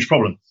that's a huge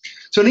problem.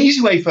 So an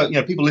easy way for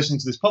people listening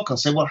to this podcast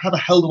say, well, how the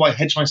hell do I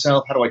hedge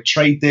myself? How do I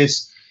trade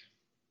this?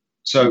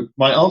 So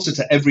my answer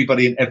to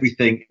everybody and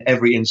everything,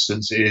 every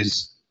instance,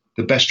 is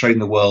the best trade in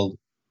the world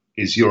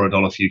is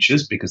Eurodollar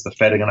futures, because the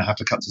Fed are going to have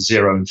to cut to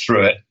zero and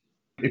through it.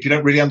 If you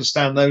don't really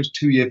understand those,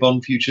 2-year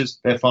bond futures,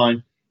 they're fine.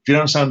 If you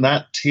don't understand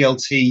that,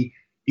 TLT,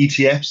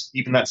 ETFs,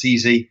 even that's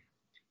easy.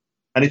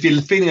 And if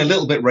you're feeling a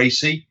little bit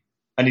racy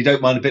and you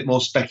don't mind a bit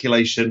more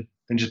speculation,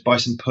 then just buy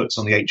some puts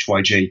on the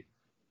HYG,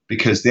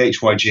 because the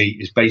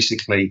HYG is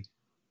basically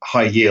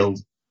high yield,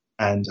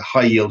 and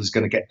high yield is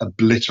going to get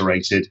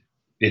obliterated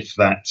if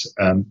that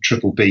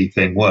triple B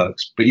thing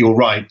works. But you're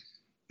right.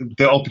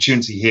 The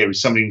opportunity here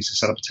is somebody needs to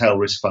set up a tail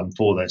risk fund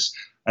for this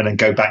and then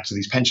go back to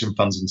these pension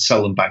funds and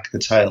sell them back the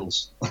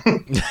tails.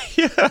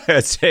 Yeah,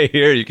 say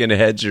here you can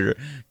hedge your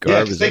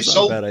garbage. Yeah, they've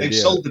sold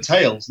the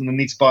tails and they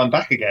need to buy them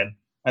back again.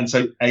 And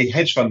so a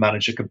hedge fund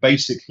manager could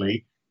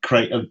basically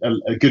create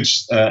a good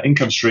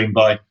income stream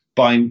by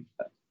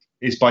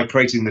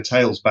creating the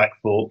tails back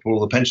for all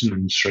the pension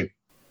industry.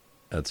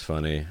 That's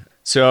funny.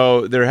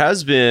 So there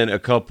has been a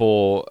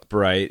couple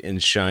bright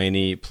and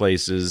shiny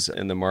places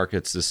in the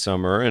markets this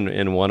summer,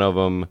 and one of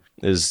them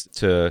is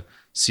to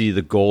see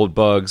the gold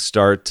bugs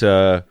start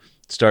to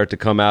start to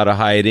come out of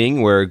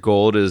hiding, where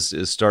gold is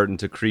starting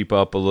to creep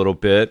up a little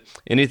bit.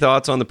 Any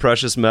thoughts on the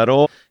precious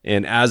metal?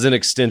 And as an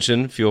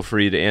extension, feel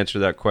free to answer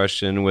that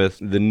question with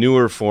the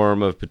newer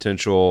form of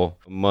potential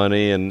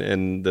money and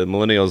the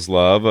millennials'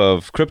 love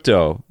of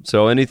crypto.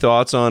 So any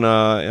thoughts on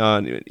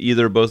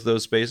either or both of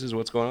those spaces?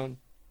 What's going on?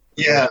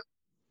 Yeah,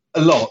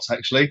 a lot,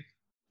 actually.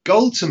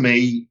 Gold to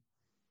me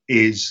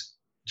is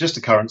just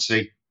a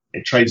currency.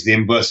 It trades the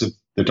inverse of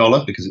the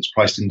dollar because it's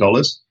priced in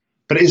dollars,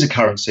 but it is a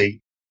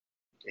currency.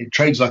 It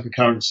trades like a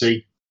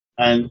currency,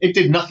 and it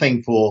did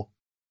nothing for,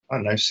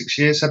 6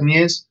 years, 7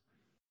 years,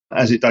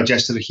 as it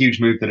digested a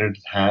huge move that it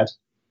had.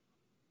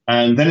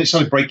 And then it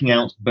started breaking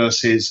out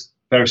versus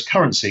various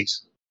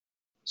currencies.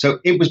 So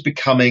it was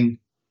becoming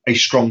a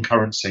strong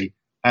currency.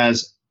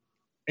 As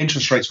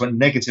interest rates went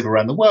negative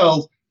around the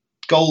world,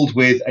 gold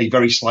with a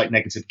very slight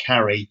negative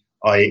carry,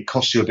 i.e. it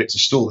costs you a bit to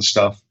store the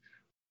stuff,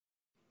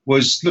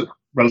 was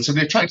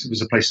relatively attractive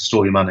as a place to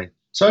store your money.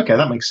 So, okay,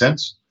 that makes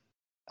sense.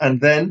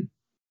 And then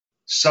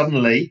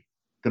suddenly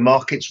the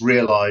markets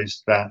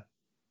realized that,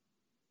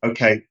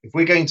 okay, if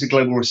we're going to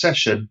global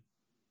recession,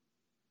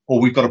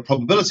 or we've got a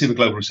probability of a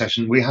global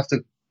recession, we have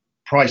to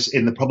price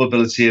in the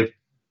probability of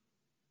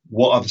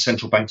what are the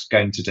central banks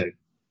going to do.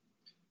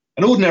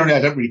 And ordinarily,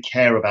 I don't really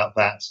care about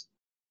that.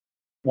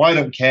 Why I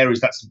don't care is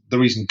that's the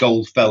reason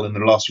gold fell in the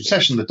last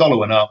recession. The dollar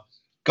went up,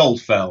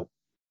 gold fell,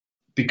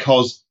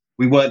 because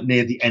we weren't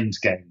near the end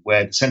game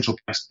where the central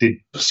banks did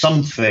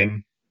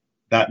something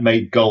that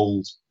made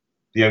gold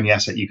the only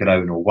asset you could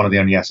own, or one of the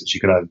only assets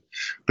you could own.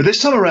 But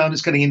this time around,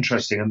 it's getting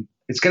interesting. And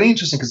it's getting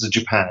interesting because of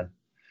Japan.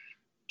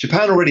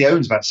 Japan already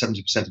owns about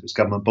 70% of its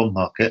government bond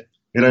market.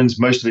 It owns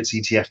most of its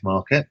ETF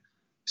market.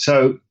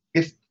 So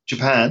if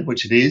Japan,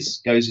 which it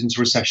is, goes into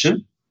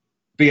recession,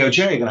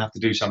 BOJ are going to have to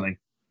do something.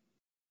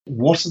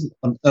 What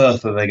on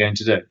earth are they going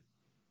to do?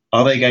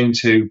 Are they going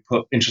to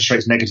put interest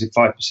rates negative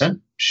 5%?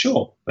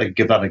 Sure, they could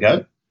give that a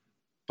go.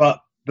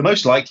 But the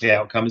most likely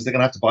outcome is they're going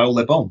to have to buy all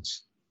their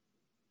bonds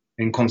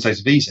in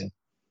quantitative easing.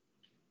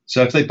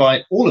 So if they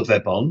buy all of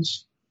their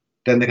bonds,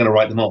 then they're going to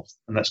write them off.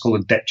 And that's called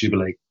a debt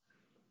jubilee.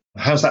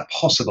 How's that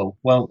possible?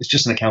 Well, it's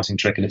just an accounting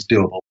trick and it's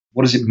doable.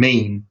 What does it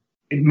mean?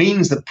 It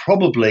means that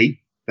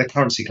probably their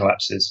currency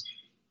collapses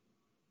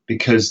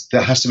because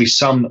there has to be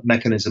some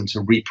mechanism to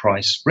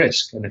reprice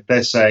risk. And if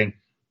they're saying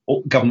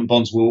government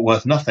bonds were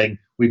worth nothing,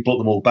 we've bought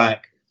them all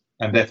back,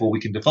 and therefore we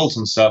can default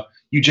on stuff,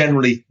 you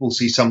generally will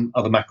see some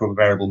other macro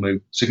variable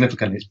move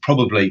significantly. It's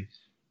probably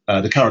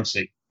the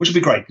currency, which will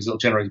be great because it'll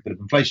generate a bit of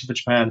inflation for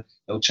Japan.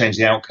 It'll change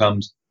the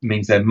outcomes. It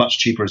means they're much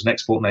cheaper as an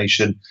export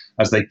nation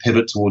as they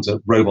pivot towards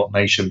a robot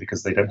nation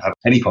because they don't have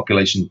any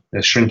population.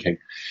 They're shrinking.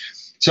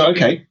 So,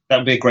 okay, that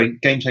would be a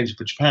great game changer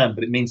for Japan,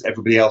 but it means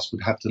everybody else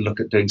would have to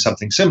look at doing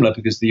something similar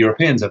because the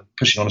Europeans are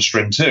pushing on a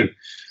string too.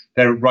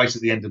 They're right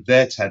at the end of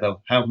their tether.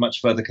 How much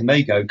further can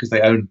they go? Because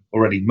they own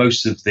already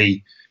most of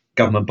the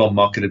government bond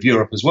market of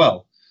Europe as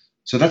well.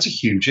 So that's a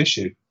huge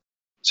issue.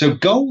 So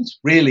gold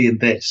really in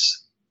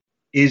this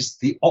is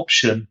the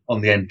option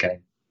on the end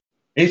game.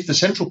 If the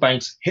central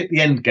banks hit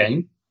the end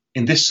game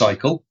in this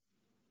cycle,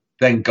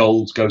 then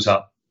gold goes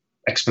up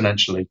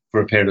exponentially for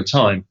a period of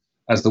time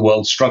as the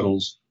world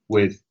struggles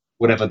with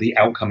whatever the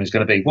outcome is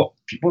going to be. What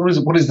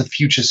does the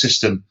future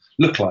system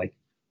look like?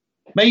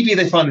 Maybe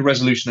they find a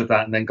resolution of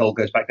that and then gold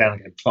goes back down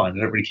again. Fine,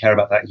 I don't really care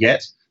about that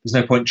yet. There's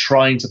no point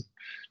trying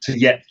to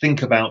yet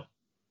think about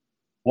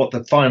what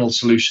the final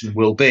solution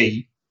will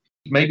be.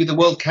 Maybe the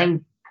world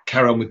can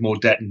carry on with more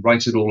debt and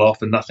write it all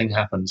off and nothing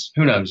happens.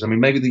 Who knows? I mean,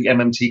 maybe the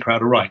MMT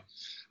crowd are right.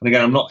 And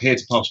again, I'm not here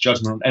to pass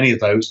judgment on any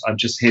of those. I'm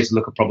just here to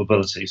look at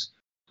probabilities.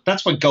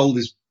 That's why gold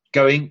is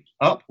going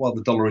up while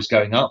the dollar is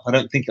going up. I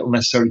don't think it'll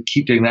necessarily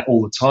keep doing that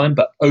all the time,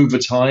 but over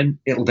time,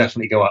 it'll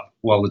definitely go up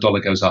while the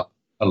dollar goes up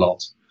a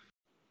lot.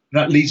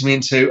 That leads me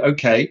into,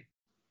 okay,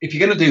 if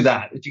you're going to do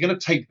that, if you're going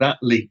to take that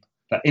leap,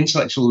 that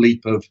intellectual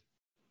leap of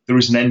there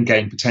is an end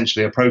game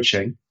potentially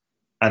approaching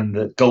and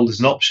that gold is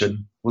an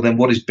option, well, then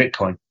what is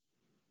Bitcoin?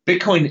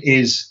 Bitcoin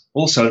is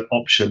also an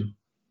option.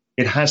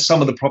 It has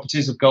some of the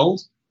properties of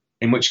gold,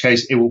 in which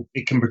case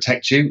it can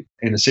protect you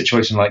in a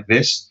situation like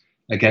this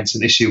against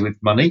an issue with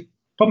money.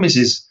 Problem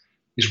is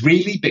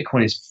really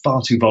Bitcoin is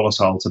far too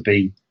volatile to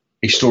be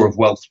a store of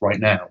wealth right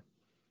now.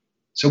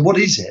 So what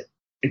is it?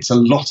 It's a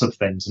lot of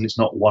things and it's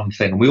not one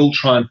thing. And we all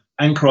try and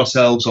anchor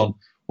ourselves on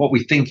what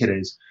we think it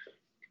is.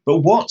 But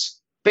what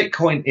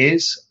Bitcoin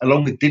is,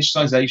 along with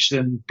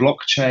digitization,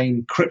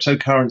 blockchain,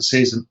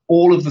 cryptocurrencies, and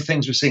all of the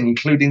things we're seeing,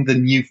 including the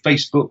new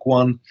Facebook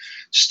one,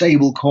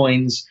 stable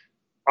coins,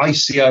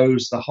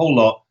 ICOs, the whole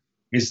lot,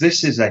 is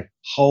this is a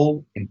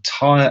whole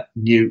entire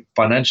new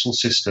financial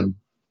system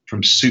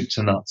from soup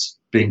to nuts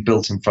being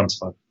built in front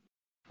of us.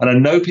 And I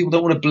know people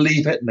don't want to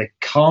believe it and they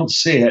can't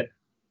see it,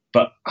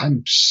 but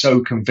I'm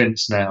so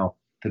convinced now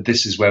that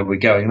this is where we're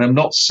going. And I'm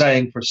not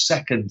saying for a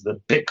second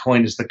that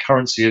Bitcoin is the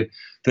currency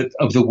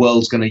of the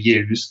world's going to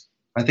use.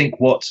 I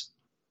think what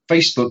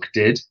Facebook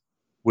did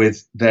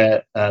with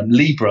their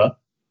Libra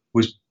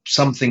was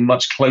something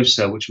much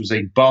closer, which was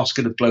a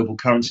basket of global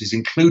currencies,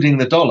 including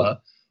the dollar,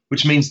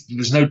 which means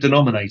there's no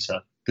denominator.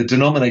 The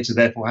denominator,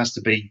 therefore, has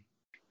to be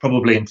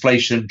probably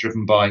inflation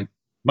driven by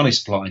money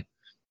supply.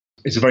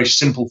 It's a very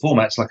simple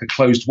format. It's like a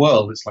closed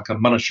world. It's like a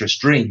monetarist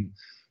dream.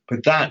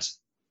 But that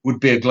would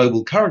be a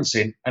global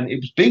currency. And it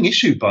was being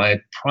issued by a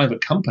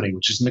private company,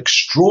 which is an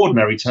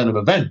extraordinary turn of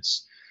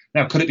events.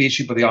 Now, could it be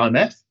issued by the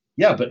IMF?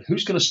 Yeah, but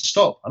who's going to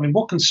stop? I mean,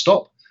 what can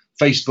stop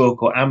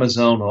Facebook or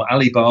Amazon or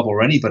Alibaba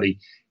or anybody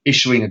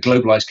issuing a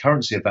globalized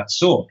currency of that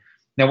sort?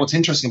 Now, what's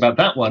interesting about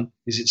that one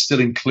is it still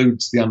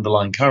includes the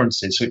underlying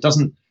currency. So it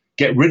doesn't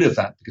get rid of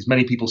that, because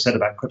many people said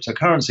about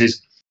cryptocurrencies,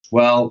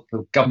 well,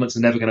 the governments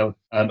are never going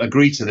to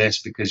agree to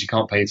this because you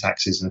can't pay your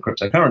taxes in a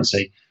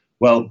cryptocurrency.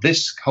 Well,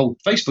 this whole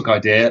Facebook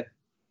idea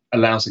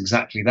allows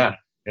exactly that.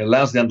 It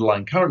allows the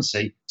underlying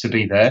currency to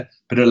be there,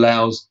 but it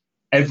allows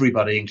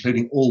everybody,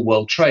 including all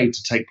world trade,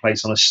 to take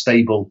place on a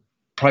stable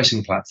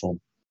pricing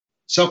platform.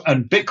 So,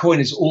 and Bitcoin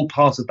is all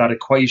part of that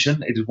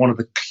equation. It is one of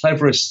the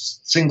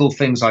cleverest single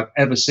things I've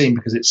ever seen,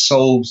 because it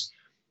solves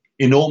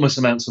enormous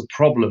amounts of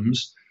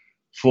problems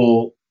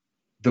for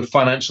the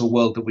financial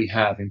world that we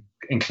have,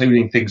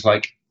 including things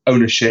like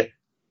ownership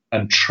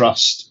and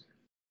trust.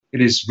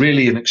 It is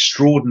really an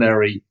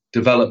extraordinary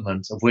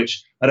development, of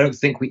which I don't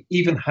think we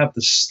even have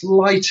the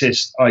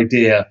slightest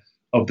idea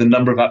of the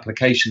number of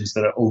applications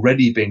that are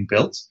already being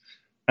built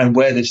and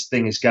where this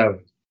thing is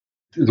going.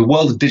 The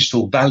world of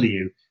digital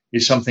value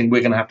is something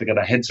we're going to have to get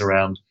our heads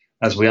around,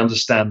 as we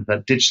understand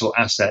that digital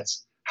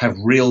assets have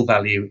real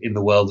value in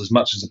the world, as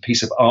much as a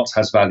piece of art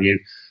has value,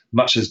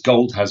 much as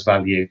gold has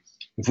value.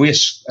 If we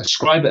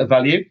ascribe it a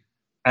value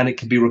and it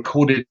can be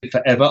recorded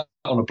forever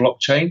on a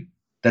blockchain,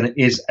 then it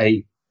is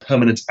a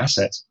permanent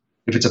asset.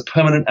 If it's a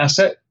permanent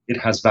asset, it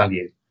has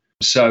value.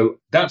 So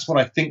that's what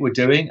I think we're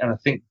doing. And I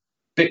think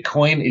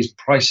Bitcoin is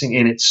pricing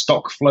in its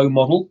stock flow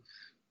model,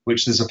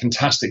 which there's a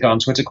fantastic guy on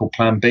Twitter called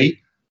Plan B.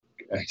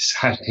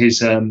 His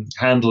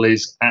handle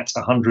is at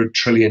 100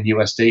 trillion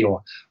USD,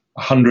 or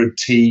 100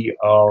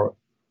 TRN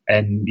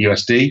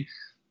USD.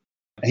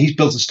 He's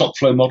built a stock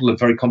flow model of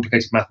very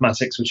complicated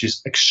mathematics, which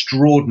is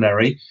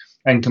extraordinary,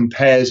 and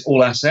compares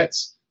all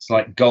assets. It's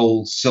like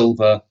gold,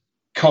 silver,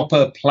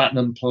 copper,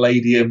 platinum,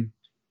 palladium,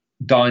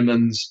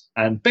 diamonds,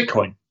 and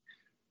Bitcoin.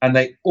 And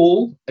they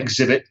all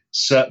exhibit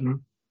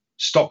certain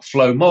stock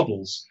flow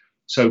models.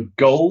 So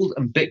gold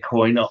and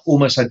Bitcoin are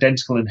almost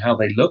identical in how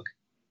they look.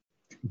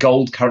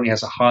 Gold currently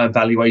has a higher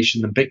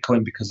valuation than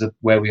Bitcoin because of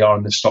where we are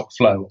in the stock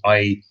flow,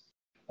 i.e.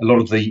 a lot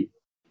of the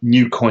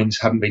new coins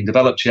haven't been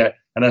developed yet.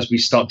 And as we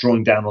start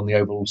drawing down on the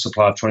overall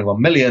supply of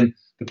 21 million,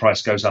 the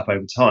price goes up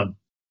over time.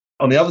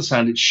 On the other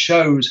hand, it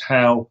shows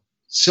how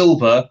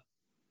silver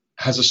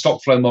has a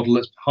stock flow model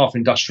that's half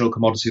industrial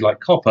commodity like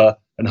copper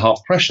and half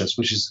precious,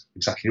 which is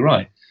exactly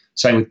right.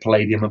 Same with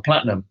palladium and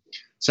platinum.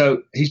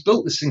 So he's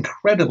built this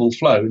incredible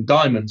flow. And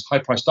diamonds,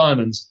 high-priced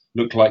diamonds,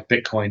 look like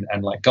Bitcoin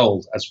and like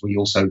gold, as we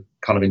also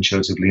kind of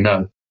intuitively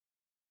know.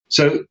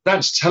 So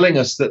that's telling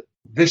us that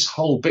this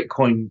whole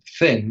Bitcoin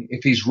thing,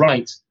 if he's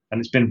right, and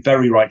it's been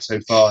very right so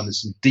far, and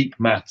there's some deep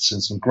maths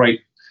and some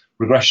great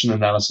regression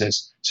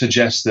analysis,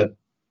 suggests that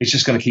it's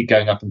just going to keep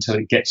going up until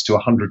it gets to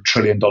 $100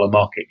 trillion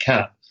market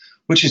cap,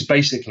 which is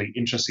basically,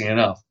 interesting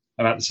enough,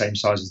 about the same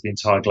size as the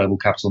entire global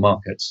capital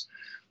markets.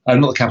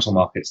 Not the capital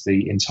markets,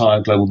 the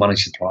entire global money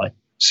supply.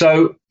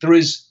 So there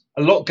is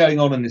a lot going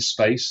on in this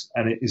space,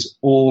 and it is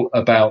all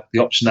about the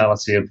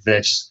optionality of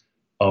this,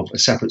 of a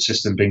separate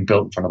system being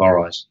built in front of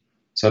our eyes.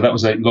 So that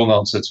was a long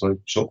answer to a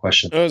short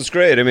question. Oh, it's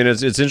great. I mean,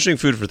 it's interesting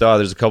food for thought.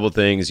 There's a couple of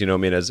things, I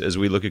mean, as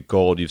we look at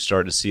gold, you've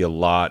started to see a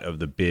lot of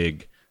the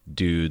big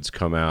dudes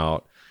come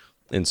out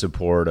in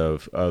support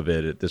of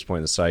it at this point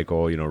in the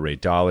cycle. Ray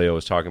Dalio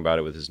was talking about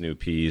it with his new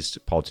piece.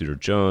 Paul Tudor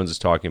Jones is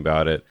talking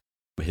about it.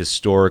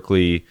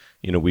 Historically,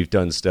 we've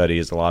done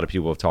studies. A lot of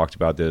people have talked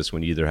about this.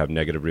 When you either have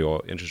negative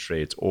real interest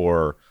rates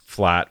or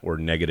flat or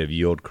negative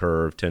yield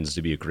curve, tends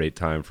to be a great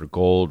time for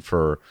gold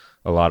for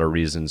a lot of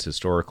reasons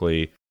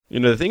historically.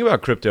 The thing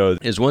about crypto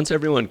is once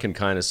everyone can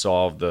kind of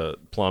solve the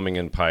plumbing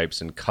and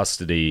pipes and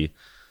custody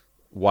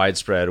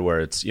widespread, where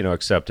it's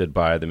accepted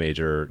by the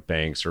major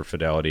banks or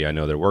Fidelity, I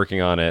know they're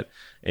working on it,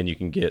 and you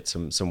can get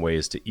some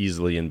ways to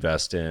easily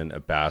invest in a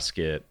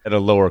basket at a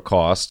lower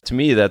cost. To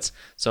me, that's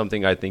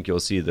something I think you'll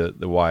see the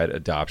wide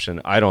adoption.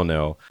 I don't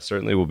know.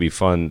 Certainly will be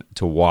fun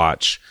to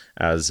watch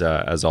as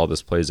all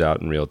this plays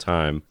out in real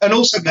time. And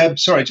also, Meb,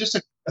 sorry, just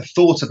a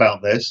thought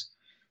about this.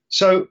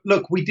 So,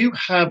 look, we do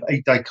have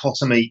a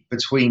dichotomy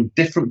between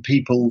different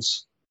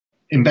people's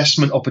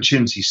investment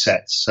opportunity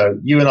sets. So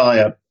you and I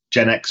are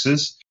Gen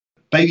Xers.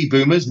 Baby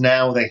boomers,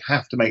 now they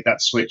have to make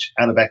that switch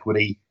out of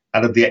equity,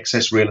 out of the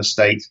excess real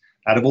estate,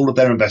 out of all of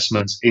their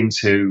investments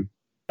into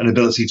an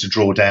ability to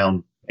draw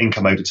down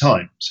income over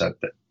time. So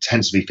that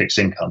tends to be fixed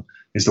income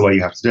is the way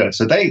you have to do it.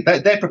 So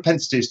their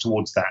propensity is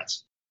towards that.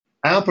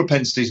 Our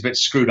propensity is a bit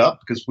screwed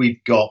up because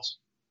we've got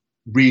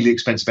really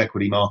expensive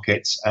equity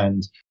markets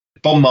and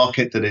bond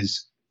market that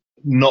is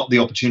not the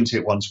opportunity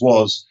it once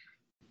was,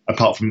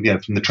 apart from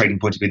from the trading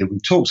point of view that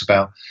we've talked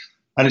about.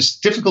 And it's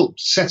a difficult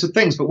set of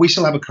things, but we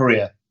still have a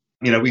career.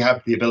 We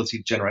have the ability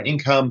to generate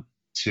income.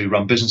 to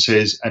run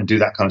businesses and do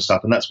that kind of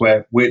stuff. And that's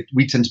where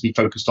we tend to be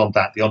focused on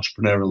that. The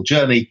entrepreneurial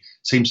journey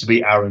seems to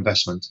be our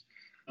investment.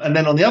 And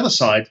then on the other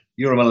side,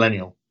 you're a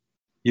millennial.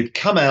 You've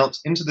come out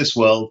into this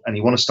world and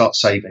you want to start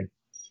saving.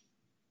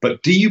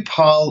 But do you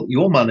pile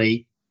your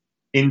money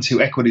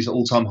into equities at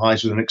all-time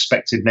highs with an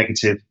expected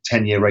negative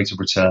 10-year rate of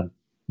return?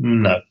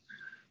 No.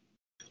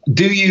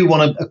 Do you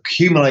want to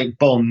accumulate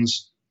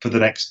bonds for the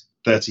next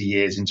 30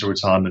 years into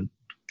retirement?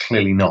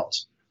 Clearly not.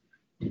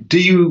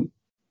 Do you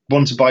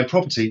want to buy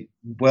property?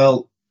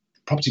 Well,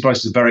 property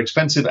prices are very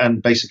expensive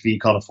and basically you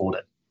can't afford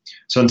it.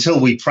 So until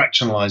we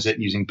fractionalize it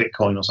using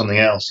Bitcoin or something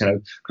else,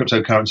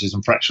 cryptocurrencies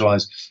and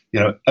fractionalize,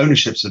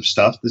 ownerships of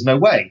stuff, there's no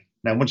way.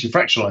 Now, once you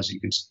fractionalize it, you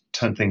can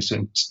turn things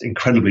to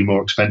incredibly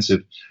more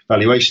expensive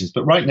valuations.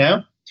 But right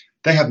now,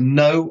 they have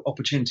no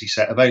opportunity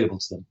set available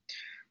to them.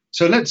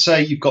 So let's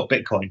say you've got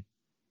Bitcoin.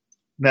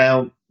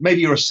 Now,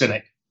 maybe you're a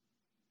cynic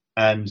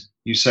and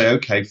you say,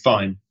 okay,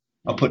 fine,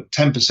 I'll put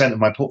 10% of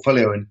my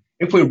portfolio in.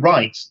 If we're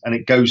right and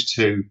it goes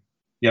to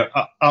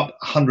up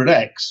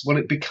 100x, well,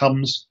 it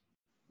becomes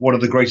one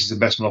of the greatest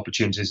investment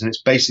opportunities. And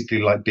it's basically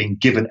like being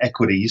given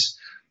equities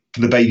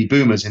for the baby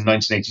boomers in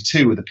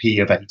 1982 with a PE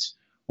of 8,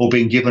 or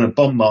being given a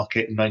bond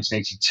market in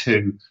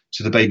 1982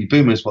 to the baby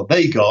boomers, what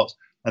they got,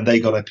 and they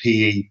got a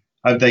PE,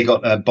 they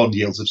got bond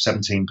yields of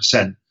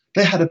 17%.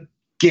 They had a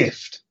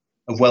gift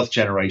of wealth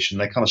generation.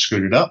 They kind of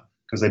screwed it up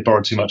because they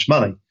borrowed too much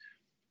money.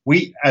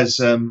 We, as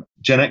Gen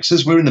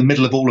Xers, we're in the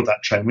middle of all of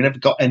that trend. We never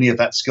got any of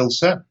that skill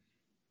set.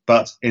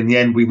 But in the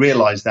end, we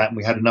realized that and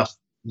we had enough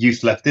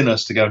youth left in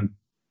us to go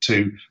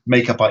to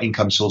make up our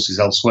income sources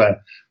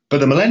elsewhere. But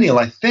the millennial,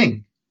 I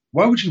think,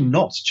 why would you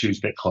not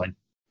choose Bitcoin?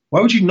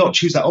 Why would you not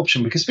choose that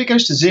option? Because if it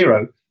goes to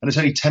zero and it's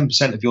only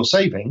 10% of your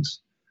savings,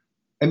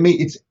 I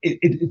mean,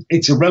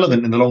 it's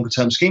irrelevant in the longer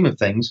term scheme of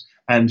things.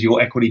 And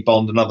your equity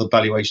bond and other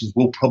valuations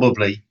will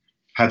probably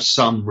have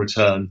some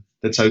return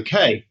that's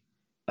okay.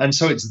 And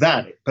so it's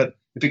that. But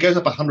if it goes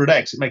up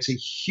 100x, it makes a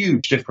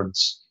huge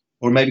difference.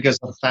 Or maybe it goes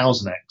up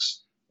 1,000x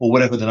or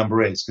whatever the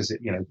number is, because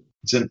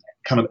it's a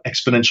kind of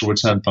exponential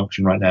return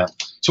function right now.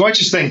 So I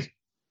just think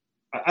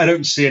I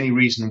don't see any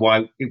reason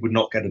why it would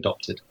not get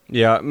adopted.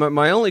 Yeah,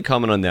 my only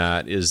comment on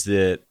that is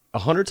that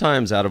 100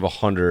 times out of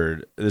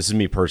 100, this is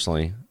me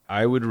personally,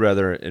 I would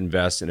rather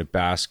invest in a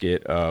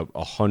basket of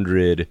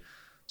 100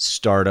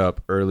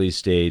 startup early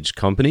stage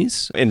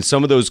companies. And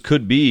some of those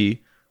could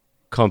be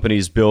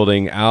companies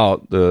building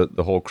out the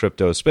whole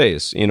crypto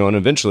space, and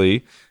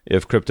eventually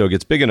if crypto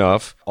gets big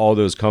enough, all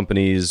those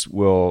companies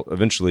will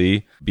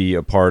eventually be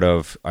a part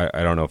of,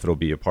 I don't know if it'll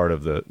be a part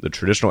of the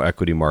traditional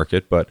equity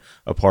market, but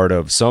a part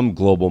of some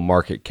global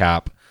market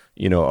cap,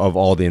 of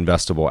all the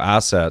investable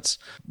assets.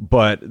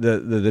 But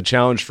the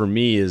challenge for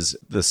me is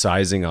the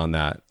sizing on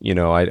that.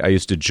 I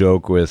used to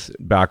joke with,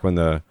 back when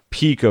the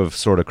peak of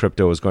sort of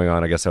crypto was going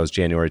on, I guess that was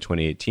January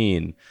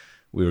 2018,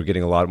 we were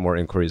getting a lot more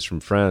inquiries from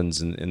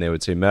friends, and they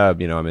would say,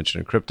 Meb, I'm interested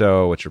in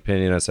crypto. What's your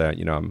opinion? I say,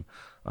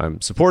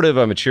 I'm supportive.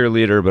 I'm a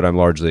cheerleader, but I'm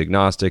largely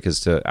agnostic as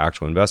to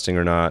actual investing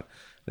or not.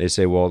 They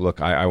say, well, look,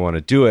 I want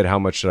to do it. How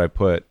much should I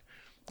put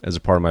as a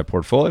part of my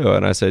portfolio?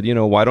 And I said,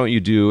 why don't you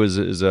do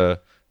as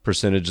a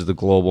percentage of the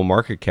global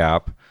market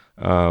cap,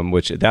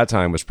 which at that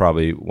time was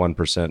probably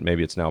 1%.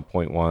 Maybe it's now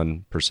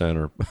 0.1%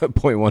 or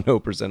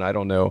 0.10%. I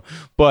don't know.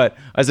 But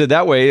I said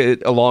that way,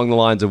 along the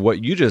lines of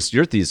what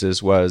your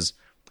thesis was,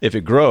 if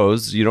it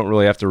grows, you don't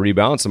really have to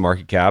rebalance the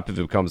market cap. If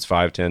it becomes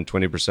 5, 10,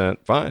 20%,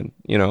 fine.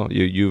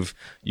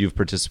 You've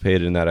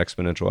participated in that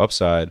exponential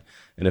upside.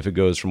 And if it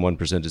goes from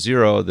 1% to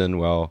 0, then,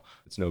 well,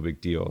 it's no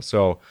big deal.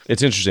 So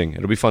it's interesting.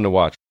 It'll be fun to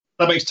watch.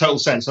 That makes total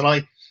sense. And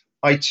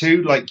I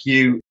too, like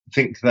you,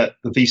 think that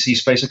the VC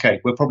space,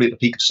 okay, we're probably at the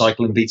peak of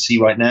cycle in VC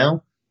right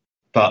now.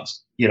 But,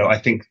 I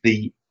think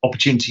the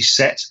opportunity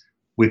set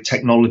with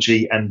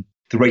technology and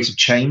the rate of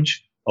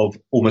change of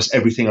almost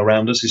everything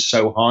around us is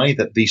so high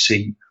that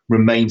VC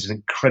remains an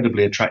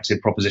incredibly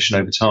attractive proposition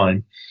over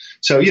time.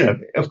 So,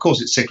 of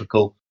course it's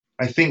cyclical.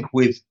 I think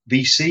with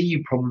VC,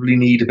 you probably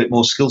need a bit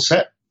more skill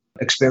set,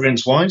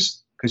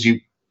 experience-wise, because you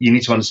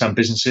need to understand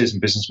businesses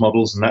and business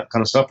models and that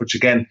kind of stuff, which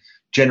again,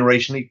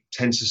 generationally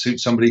tends to suit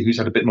somebody who's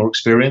had a bit more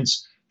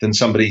experience than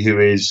somebody who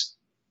is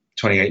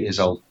 28 years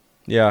old.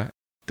 Yeah.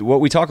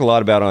 What we talk a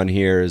lot about on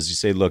here is you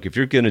say, look, if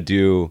you're going to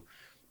do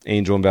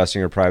angel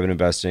investing or private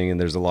investing, and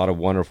there's a lot of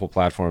wonderful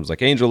platforms like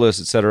AngelList,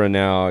 et cetera.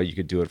 Now you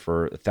could do it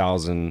for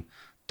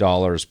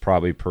 $1,000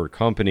 probably per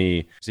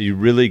company. So you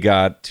really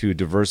got to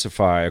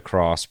diversify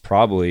across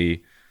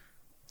probably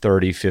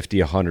 30, 50,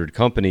 100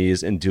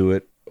 companies and do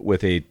it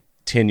with a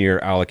 10-year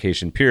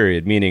allocation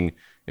period. Meaning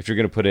if you're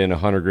going to put in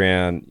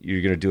 $100,000,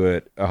 you're going to do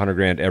it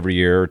 $100,000 every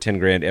year or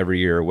 $10,000 every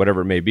year, or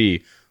whatever it may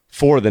be,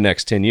 for the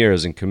next 10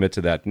 years, and commit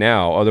to that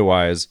now.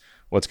 Otherwise,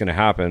 what's going to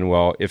happen?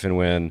 Well, if and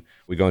when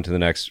we go into the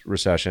next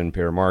recession,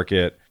 bear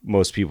market,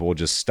 most people will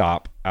just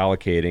stop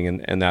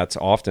allocating. And that's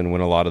often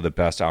when a lot of the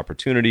best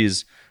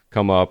opportunities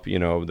come up.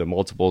 The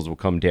multiples will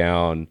come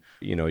down,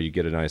 you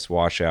get a nice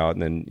washout,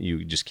 and then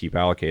you just keep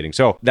allocating.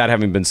 So that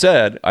having been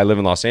said, I live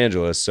in Los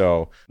Angeles,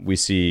 so we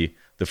see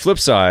the flip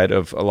side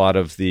of a lot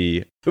of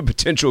the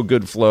potential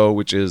good flow,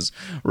 which is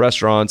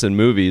restaurants and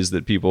movies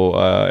that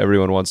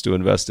everyone wants to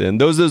invest in.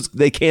 Those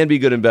they can be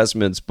good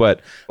investments, but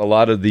a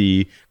lot of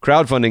the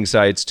crowdfunding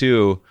sites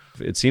too,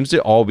 it seems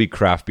to all be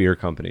craft beer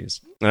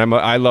companies. And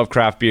I love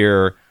craft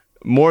beer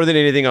more than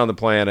anything on the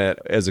planet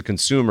as a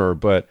consumer,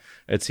 but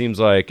it seems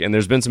like, and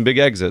there's been some big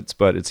exits,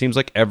 but it seems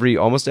like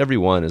almost every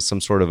one is some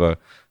sort of a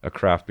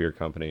craft beer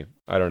company.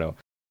 I don't know.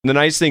 The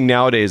nice thing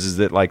nowadays is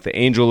that like the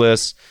angel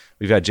lists,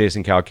 we've had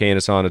Jason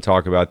Calacanis on to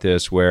talk about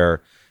this,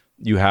 where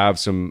you have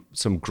some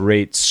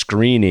great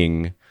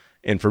screening.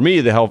 And for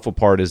me, the helpful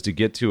part is to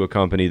get to a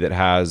company that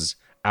has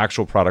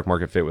actual product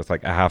market fit with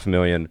like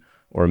 $500,000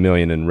 or $1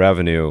 million in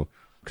revenue,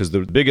 because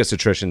the biggest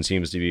attrition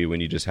seems to be when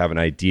you just have an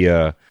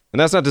idea. And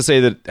that's not to say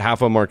that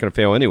half of them aren't going to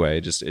fail anyway.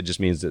 It just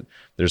means that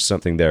there's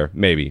something there.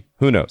 Maybe.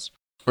 Who knows?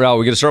 Raoul,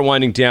 we're going to start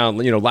winding down.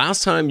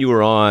 Last time you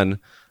were on,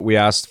 we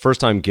asked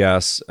first-time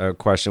guests a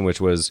question, which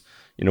was,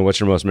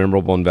 what's your most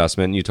memorable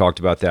investment? And you talked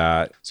about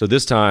that. So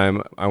this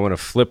time, I want to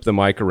flip the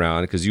mic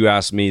around, because you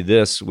asked me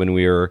this when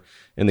we were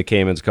in the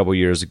Caymans a couple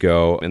years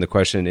ago. And the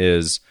question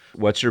is,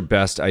 what's your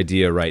best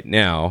idea right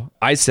now?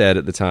 I said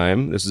at the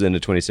time, this was into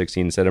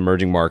 2016, said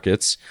emerging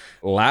markets.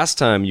 Last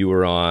time you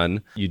were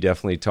on, you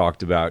definitely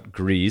talked about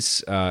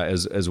Greece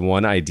as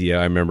one idea,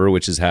 I remember,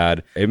 which has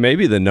had, it may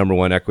be the number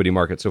one equity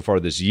market so far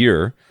this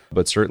year,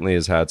 but certainly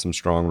has had some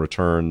strong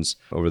returns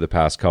over the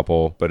past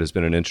couple, but has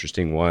been an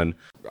interesting one.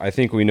 I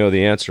think we know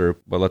the answer,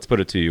 but let's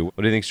put it to you. What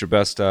do you think is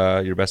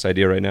your best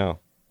idea right now?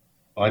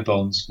 Buy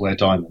bonds, wear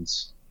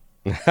diamonds.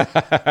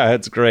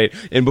 That's great.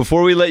 And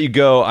before we let you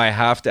go, I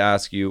have to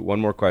ask you one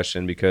more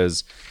question,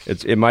 because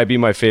it might be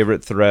my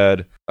favorite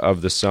thread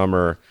of the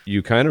summer.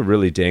 You kind of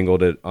really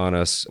dangled it on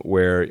us,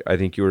 where I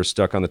think you were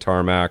stuck on the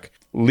tarmac,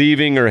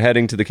 leaving or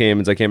heading to the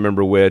Caymans, I can't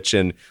remember which,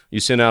 and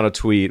you sent out a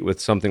tweet with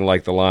something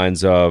like the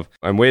lines of,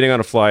 I'm waiting on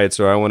a flight,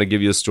 so I want to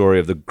give you a story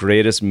of the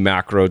greatest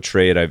macro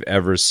trade I've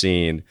ever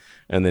seen.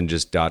 And then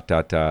just ... And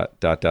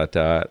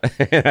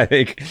I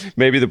think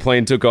maybe the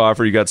plane took off,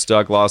 or you got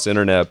stuck, lost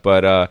internet.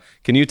 But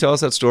can you tell us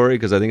that story?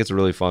 Because I think it's a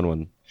really fun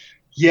one.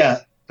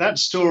 Yeah, that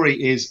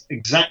story is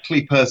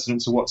exactly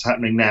pertinent to what's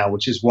happening now,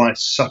 which is why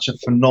it's such a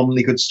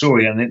phenomenally good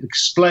story. And it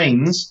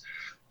explains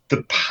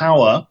the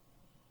power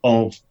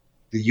of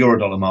the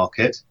Eurodollar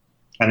market.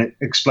 And it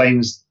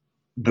explains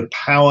the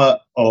power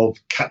of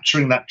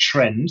capturing that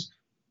trend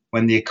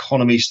when the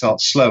economy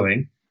starts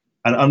slowing,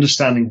 and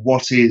understanding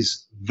what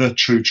is the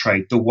true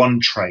trade, the one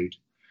trade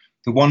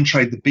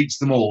that beats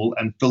them all,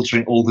 and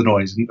filtering all the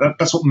noise. And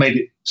that's what made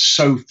it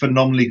so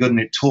phenomenally good. And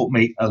it taught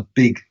me a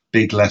big,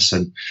 big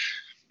lesson.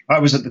 I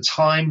was at the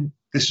time,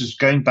 this was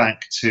going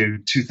back to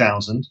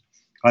 2000.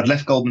 I'd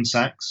left Goldman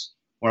Sachs,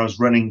 where I was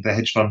running the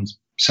hedge fund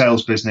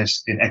sales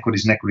business in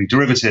equities and equity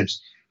derivatives.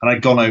 And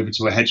I'd gone over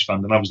to a hedge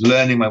fund, and I was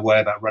learning my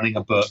way about running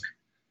a book.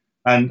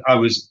 And I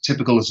was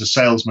typical as a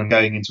salesman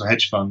going into a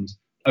hedge fund,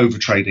 over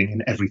trading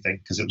in everything,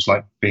 because it was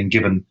like being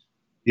given,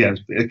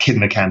 a kid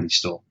in a candy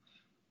store.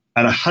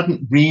 And I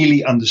hadn't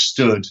really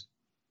understood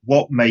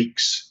what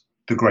makes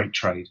the great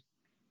trade.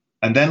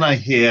 And then I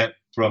hear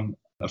from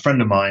a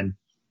friend of mine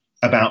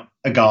about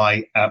a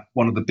guy at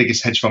one of the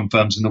biggest hedge fund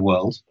firms in the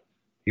world.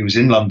 He was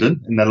in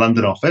London, in their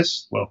London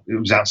office. Well, it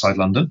was outside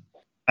London.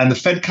 And the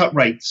Fed cut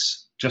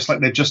rates, just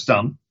like they've just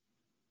done.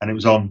 And it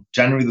was on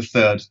January the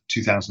 3rd,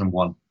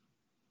 2001.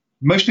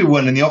 Most people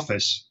weren't in the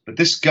office, but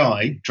this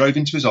guy drove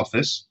into his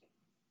office,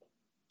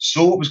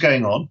 saw what was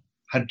going on,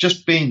 had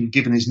just been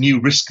given his new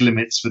risk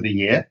limits for the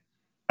year,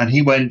 and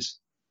he went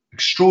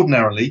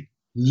extraordinarily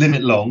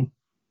limit long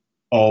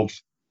of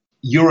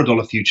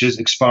Eurodollar futures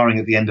expiring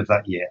at the end of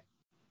that year.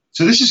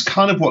 So this is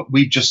kind of what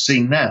we've just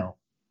seen now.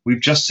 We've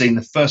just seen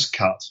the first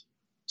cut.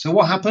 So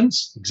what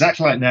happens?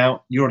 Exactly like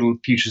now, Eurodollar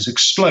futures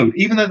explode.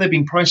 Even though they've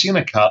been pricing in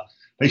a cut,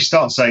 they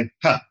start saying,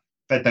 Fed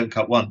don't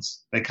cut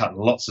once, they cut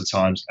lots of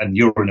times, and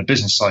you're in a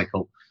business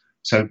cycle.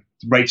 So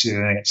rates are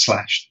going to get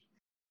slashed.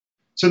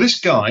 So this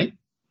guy,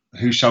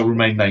 who shall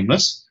remain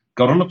nameless,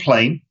 got on a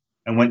plane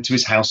and went to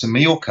his house in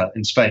Mallorca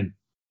in Spain.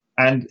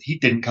 And he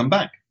didn't come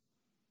back.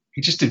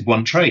 He just did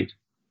one trade.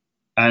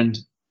 And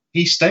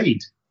he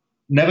stayed,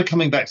 never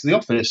coming back to the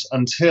office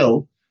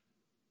until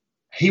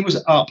he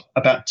was up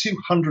about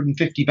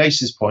 250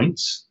 basis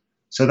points.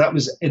 So that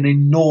was an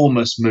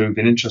enormous move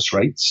in interest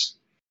rates.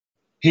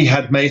 He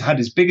had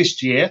his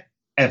biggest year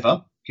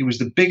ever. He was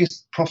the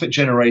biggest profit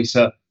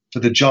generator for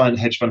the giant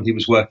hedge fund he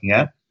was working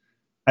at.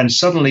 And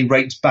suddenly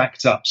rates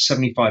backed up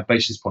 75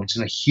 basis points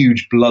in a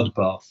huge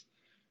bloodbath.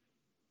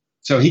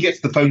 So he gets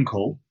the phone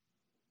call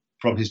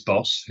from his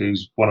boss,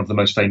 who's one of the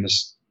most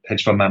famous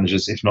hedge fund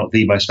managers, if not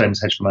the most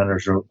famous hedge fund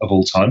manager of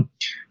all time.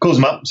 Calls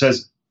him up and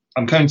says,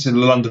 I'm coming to the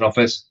London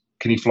office.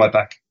 Can you fly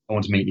back? I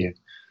want to meet you.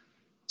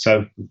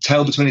 So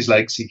tail between his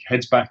legs, he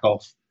heads back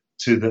off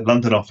to the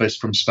London office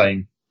from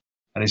Spain.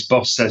 And his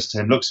boss says to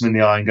him, looks him in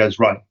the eye and goes,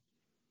 right,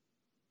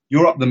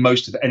 you're up the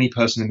most of any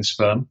person in this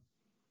firm.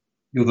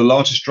 You're the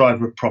largest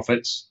driver of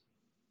profits.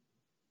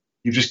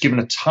 You've just given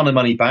a ton of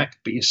money back,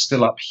 but you're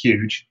still up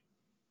huge.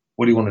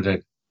 What do you want to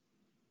do?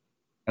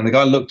 And the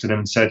guy looked at him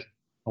and said,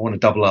 I want to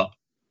double up.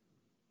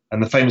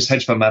 And the famous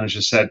hedge fund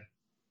manager said,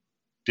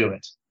 do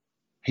it.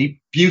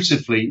 He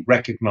beautifully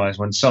recognized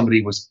when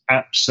somebody was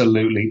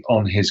absolutely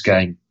on his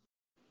game.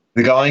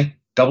 The guy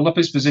doubled up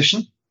his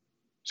position.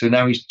 So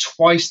now he's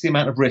twice the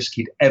amount of risk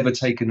he'd ever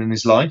taken in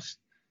his life.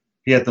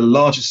 He had the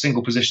largest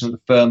single position at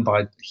the firm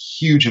by a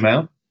huge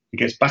amount. He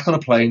gets back on a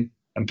plane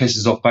and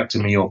pisses off back to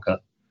Mallorca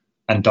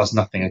and does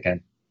nothing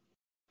again.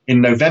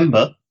 In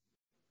November,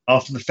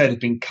 after the Fed had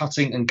been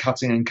cutting and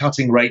cutting and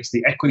cutting rates,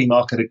 the equity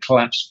market had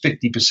collapsed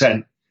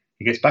 50%.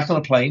 He gets back on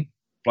a plane,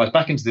 flies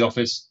back into the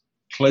office,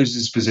 closes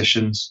his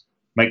positions,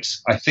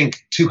 makes, I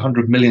think,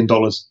 $200 million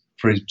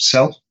for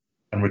himself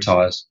and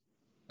retires.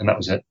 And that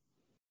was it.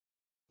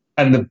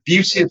 And the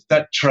beauty of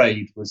that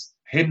trade was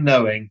him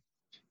knowing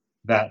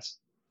that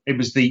it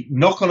was the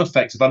knock-on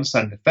effect of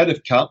understanding the Fed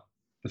have cut.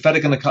 The Fed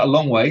are going to cut a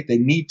long way. They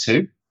need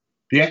to.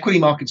 The equity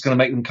market's going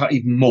to make them cut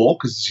even more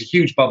because there's a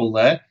huge bubble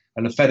there,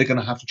 and the Fed are going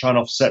to have to try and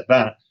offset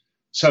that.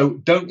 So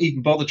don't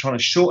even bother trying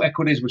to short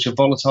equities, which are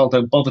volatile.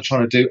 Don't bother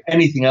trying to do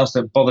anything else.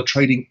 Don't bother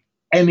trading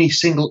any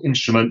single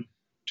instrument.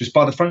 Just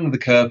by the front of the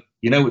curve,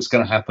 you know what's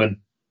going to happen.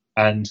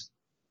 And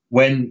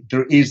when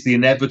there is the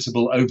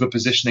inevitable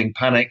over-positioning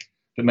panic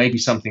that maybe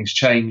something's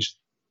changed,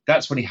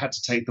 that's when he had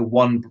to take the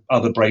one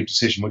other brave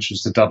decision, which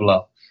was to double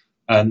up.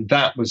 And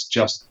that was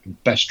just the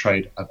best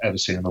trade I've ever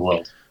seen in the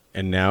world.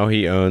 And now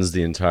he owns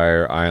the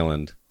entire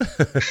island.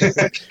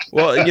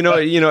 Well,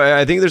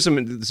 I think there's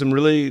some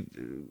really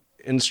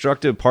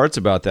instructive parts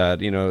about that,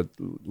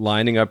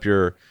 lining up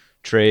your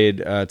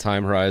trade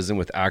time horizon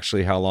with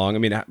actually how long. I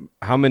mean,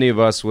 how many of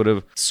us would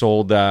have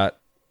sold that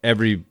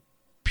every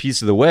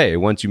piece of the way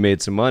once you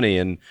made some money?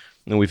 And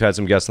we've had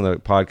some guests on the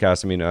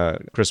podcast. I mean,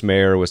 Chris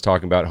Mayer was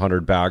talking about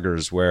 100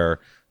 baggers where,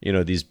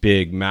 these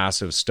big,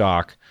 massive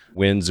stock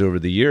wins over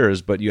the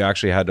years, but you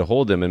actually had to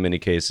hold them in many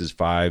cases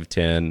 5,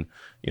 10,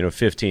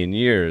 15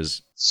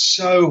 years.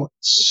 So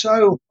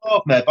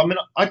hard, Meb. I mean,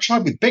 I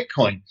tried with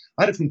Bitcoin.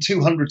 I had it from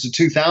 200 to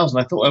 2,000.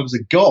 I thought I was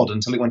a god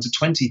until it went to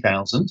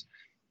 20,000.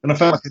 And I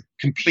felt like a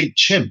complete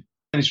chimp.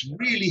 And it's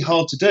really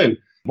hard to do.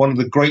 One of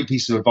the great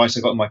pieces of advice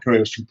I got in my career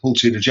was from Paul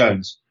Tudor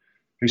Jones,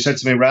 who said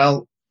to me,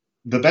 Raoul,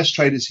 the best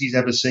traders he's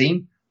ever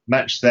seen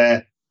match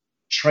their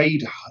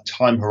trade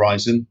time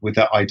horizon with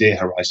their idea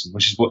horizon,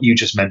 which is what you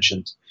just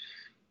mentioned.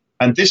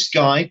 And this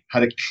guy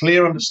had a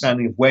clear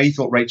understanding of where he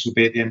thought rates would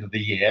be at the end of the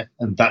year,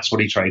 and that's what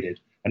he traded.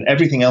 And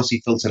everything else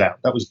he filtered out.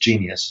 That was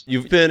genius.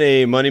 You've been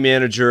a money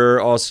manager,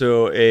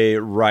 also a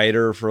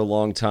writer for a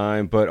long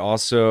time, but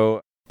also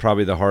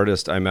probably the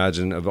hardest, I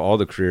imagine, of all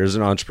the careers,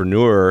 an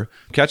entrepreneur.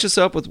 Catch us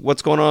up with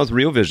what's going on with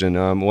Real Vision.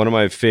 One of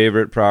my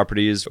favorite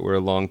properties. We're a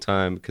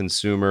longtime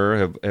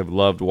consumer, have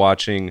loved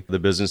watching the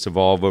business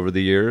evolve over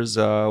the years.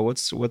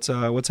 What's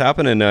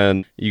happening?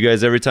 And you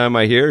guys, every time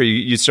I hear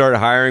you start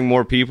hiring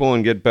more people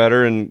and get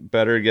better and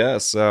better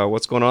guests.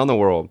 What's going on in the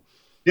world?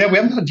 Yeah, we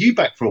haven't had you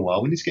back for a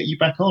while. We need to get you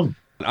back on.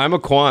 I'm a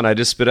quant. I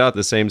just spit out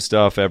the same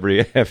stuff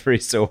every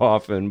so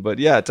often. But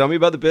yeah, tell me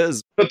about the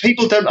biz. But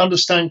people don't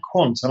understand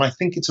quant, and I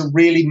think it's a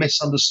really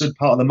misunderstood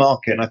part of the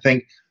market. And I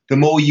think the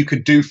more you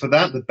could do for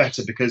that, the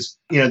better, because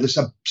there's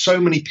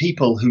so many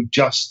people who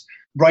just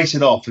write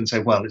it off and say,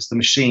 well, it's the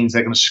machines,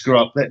 they're going to screw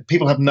up.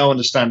 People have no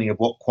understanding of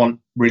what quant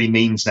really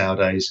means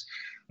nowadays.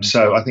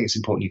 So I think it's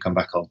important you come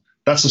back on.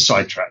 That's a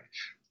sidetrack.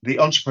 The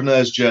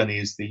entrepreneur's journey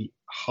is the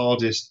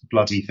hardest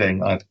bloody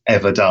thing I've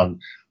ever done,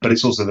 but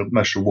it's also the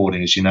most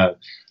rewarding, as you know.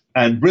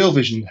 And Real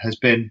Vision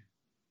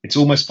it's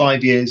almost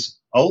 5 years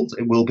old.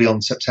 It will be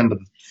on September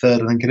the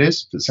 3rd, I think it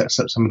is,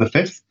 September the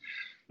 5th.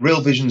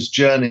 Real Vision's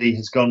journey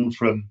has gone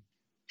from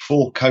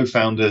 4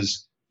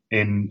 co-founders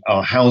in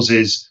our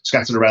houses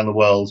scattered around the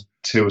world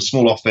to a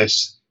small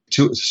office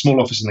in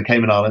the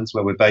Cayman Islands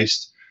where we're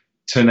based,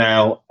 to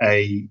now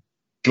a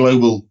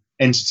global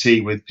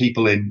entity with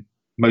people in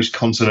most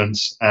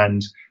continents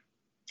and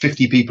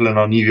 50 people in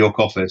our New York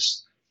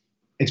office.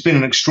 It's been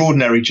an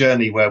extraordinary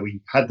journey where we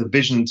had the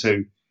vision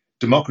to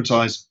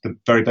democratize the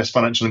very best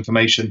financial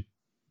information,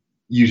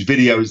 use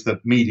video as the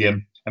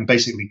medium, and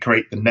basically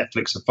create the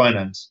Netflix of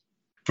finance.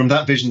 From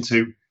that vision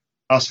to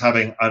us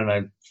having,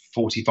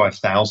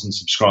 45,000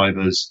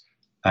 subscribers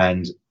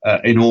and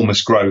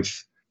enormous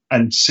growth,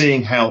 and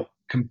seeing how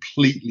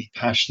completely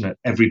passionate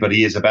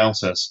everybody is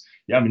about us.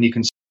 Yeah, I mean, you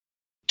can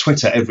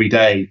Twitter every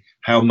day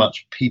how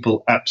much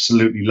people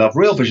absolutely love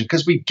Real Vision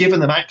because we've given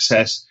them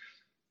access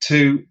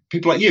to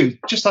people like you.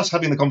 Just us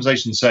having the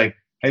conversation saying,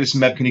 hey,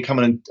 listen, Meb, can you come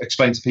in and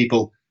explain to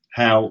people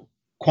how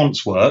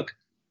quants work?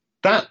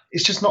 That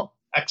is just not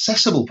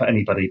accessible for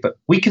anybody, but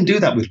we can do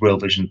that with Real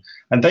Vision,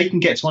 and they can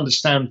get to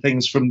understand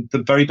things from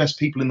the very best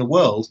people in the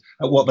world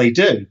at what they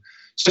do.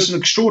 So it's an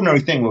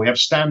extraordinary thing where we have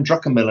Stan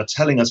Druckenmiller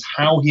telling us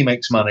how he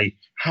makes money,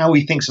 how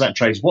he thinks about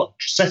trades, what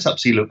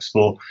setups he looks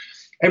for,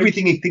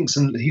 everything he thinks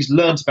and he's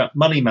learned about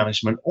money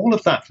management, all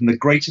of that from the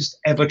greatest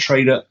ever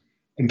trader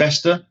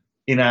investor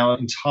in our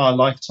entire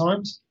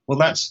lifetimes. Well,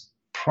 that's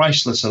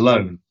priceless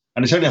alone.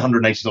 And it's only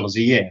 $180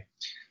 a year.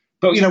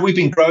 But, we've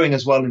been growing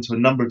as well into a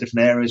number of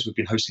different areas. We've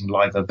been hosting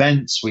live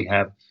events. We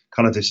have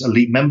kind of this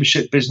elite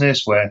membership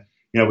business where,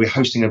 we're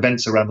hosting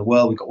events around the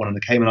world. We've got one in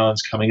the Cayman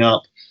Islands coming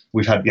up.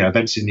 We've had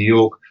events in New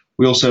York.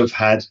 We also have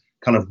had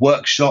kind of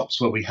workshops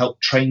where we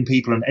help train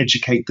people and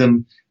educate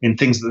them in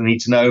things that they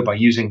need to know by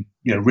using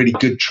really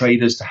good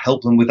traders to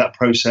help them with that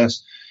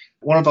process.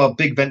 One of our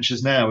big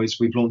ventures now is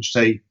we've launched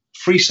a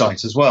free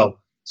site as well.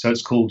 So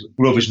it's called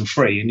Real Vision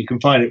Free, and you can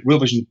find it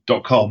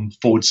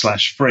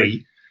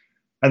realvision.com/free.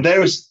 And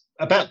there is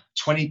about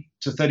 20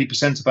 to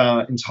 30% of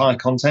our entire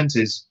content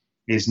is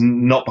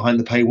not behind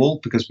the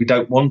paywall, because we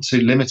don't want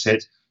to limit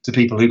it to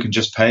people who can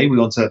just pay. We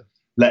want to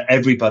let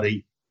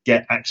everybody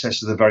get access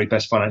to the very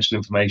best financial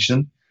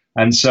information.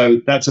 And so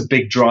that's a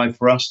big drive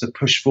for us to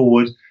push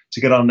forward,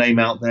 to get our name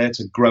out there,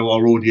 to grow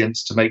our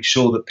audience, to make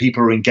sure that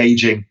people are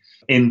engaging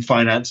in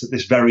finance at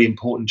this very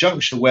important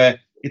juncture where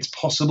it's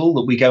possible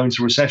that we go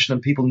into recession,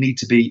 and people need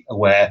to be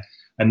aware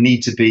and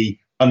need to be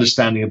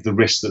understanding of the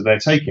risks that they're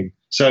taking.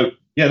 So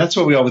yeah, that's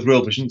where we are with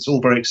Real Vision. It's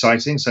all very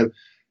exciting. So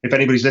if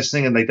anybody's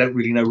listening and they don't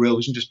really know Real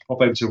Vision, just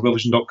pop over to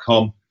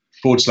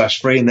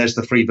realvision.com/free, and there's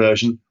the free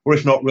version. Or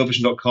if not,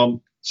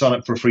 realvision.com, sign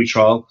up for a free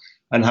trial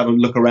and have a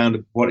look around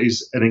at what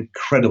is an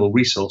incredible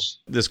resource.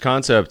 This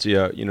concept,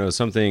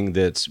 something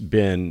that's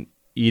been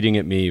eating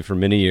at me for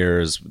many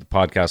years. The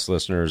podcast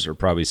listeners are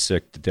probably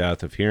sick to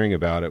death of hearing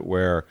about it,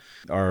 where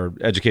our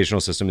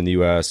educational system in the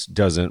U.S.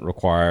 doesn't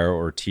require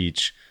or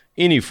teach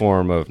any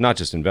form of not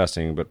just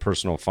investing, but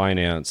personal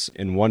finance,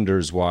 and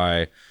wonders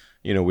why,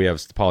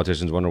 the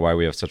politicians wonder why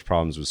we have such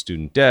problems with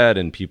student debt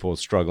and people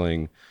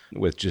struggling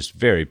with just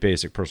very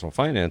basic personal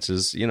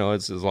finances.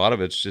 It's a lot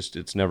of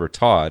it's never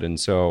taught. And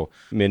so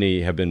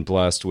many have been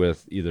blessed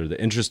with either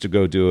the interest to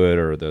go do it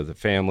or the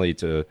family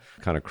to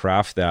kind of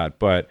craft that.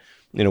 But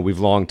we've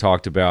long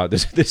talked about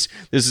this. This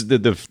is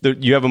the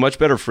you have a much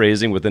better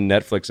phrasing with the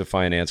Netflix of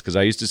finance, because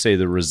I used to say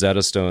the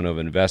Rosetta Stone of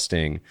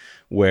investing,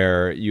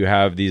 where you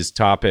have these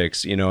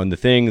topics, and the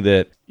thing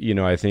that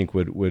I think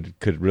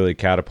could really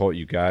catapult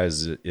you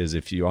guys is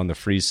if you, on the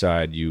free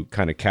side, you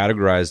kind of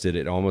categorized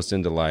it almost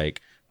into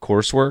like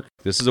coursework.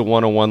 This is a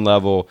 101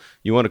 level.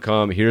 You want to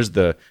come, here's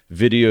the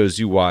videos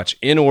you watch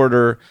in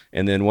order,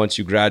 and then once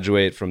you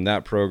graduate from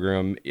that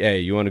program, hey,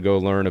 you want to go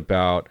learn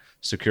about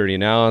security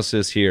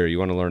analysis here, you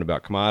want to learn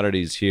about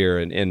commodities here,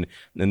 and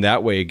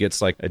that way it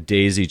gets like a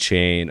daisy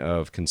chain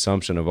of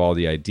consumption of all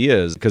the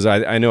ideas. Because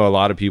I know a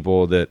lot of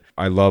people that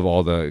I love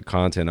all the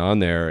content on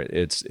there.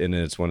 It's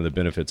one of the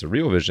benefits of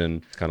Real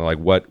Vision. It's kind of like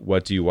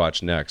what do you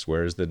watch next?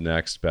 Where's the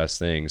next best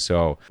thing?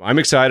 So I'm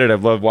excited.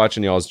 I've loved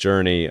watching y'all's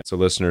journey. So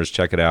listeners,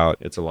 check it out.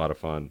 It's a lot of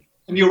fun.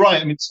 And you're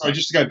right. I mean, sorry,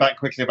 just to go back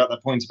quickly about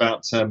that point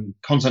about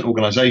content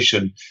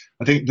organization,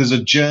 I think there's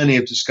a journey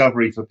of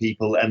discovery for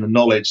people and the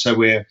knowledge. So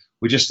we're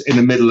just in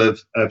the middle of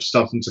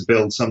starting to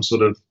build some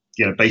sort of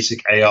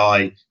basic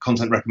AI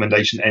content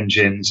recommendation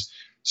engines,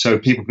 so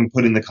people can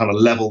put in the kind of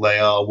level they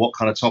are, what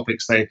kind of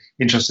topics they're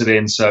interested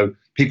in, so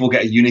people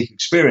get a unique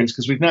experience,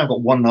 because we've now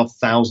got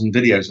 1,500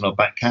 videos in our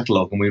back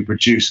catalogue, and we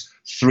produce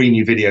 3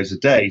 new videos a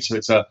day. So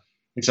it's a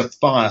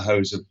fire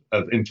hose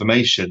of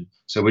information.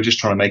 So we're just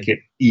trying to make it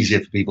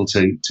easier for people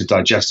to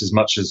digest as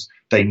much as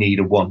they need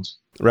or want.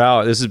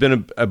 Raoul, this has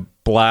been a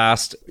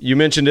blast. You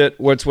mentioned it.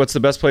 What's the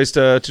best place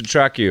to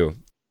track you?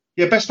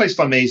 Yeah, best place to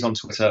find me is on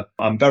Twitter.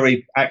 I'm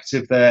very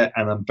active there,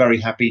 and I'm very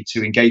happy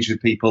to engage with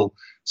people.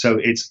 So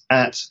it's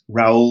at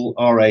Raoul,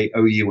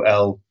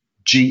 RAOUL,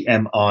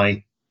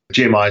 GMI.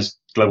 GMI is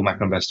Global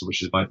Macro Investor,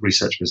 which is my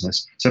research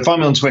business. So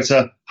find me on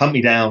Twitter, hunt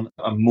me down.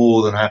 I'm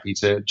more than happy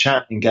to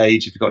chat,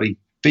 engage. If you've got any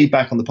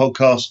feedback on the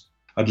podcast,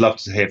 I'd love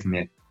to hear from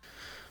you.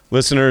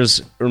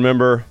 Listeners,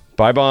 remember,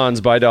 buy bonds,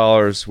 buy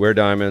dollars, wear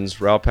diamonds.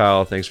 Raoul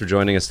Pal, thanks for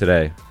joining us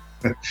today.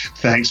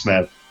 Thanks,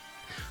 Meb.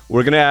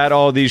 We're going to add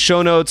all these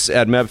show notes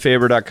at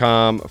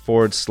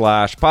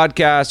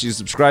mebfaber.com/podcast. You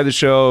subscribe to the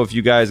show. If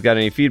you guys got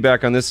any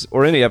feedback on this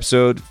or any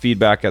episode,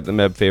 feedback at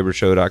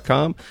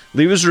themebfabershow.com.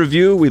 Leave us a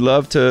review. We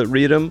love to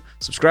read them.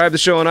 Subscribe to the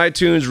show on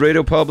iTunes,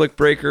 Radio Public,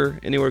 Breaker,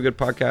 anywhere good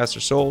podcasts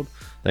are sold.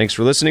 Thanks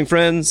for listening,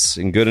 friends,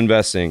 and good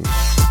investing.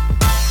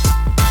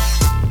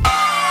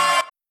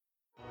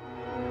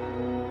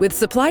 With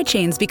supply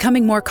chains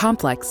becoming more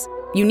complex,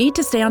 you need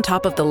to stay on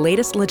top of the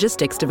latest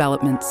logistics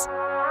developments.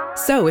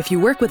 So if you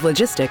work with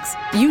logistics,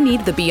 you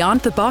need the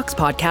Beyond the Box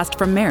podcast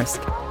from Maersk.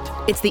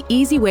 It's the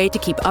easy way to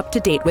keep up to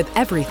date with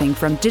everything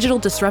from digital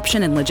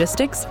disruption in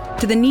logistics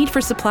to the need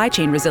for supply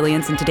chain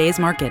resilience in today's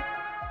market.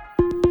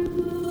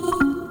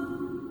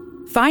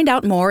 Find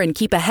out more and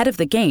keep ahead of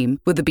the game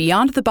with the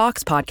Beyond the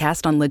Box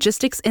podcast on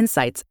logistics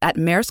insights at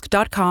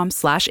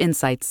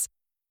maersk.com/insights.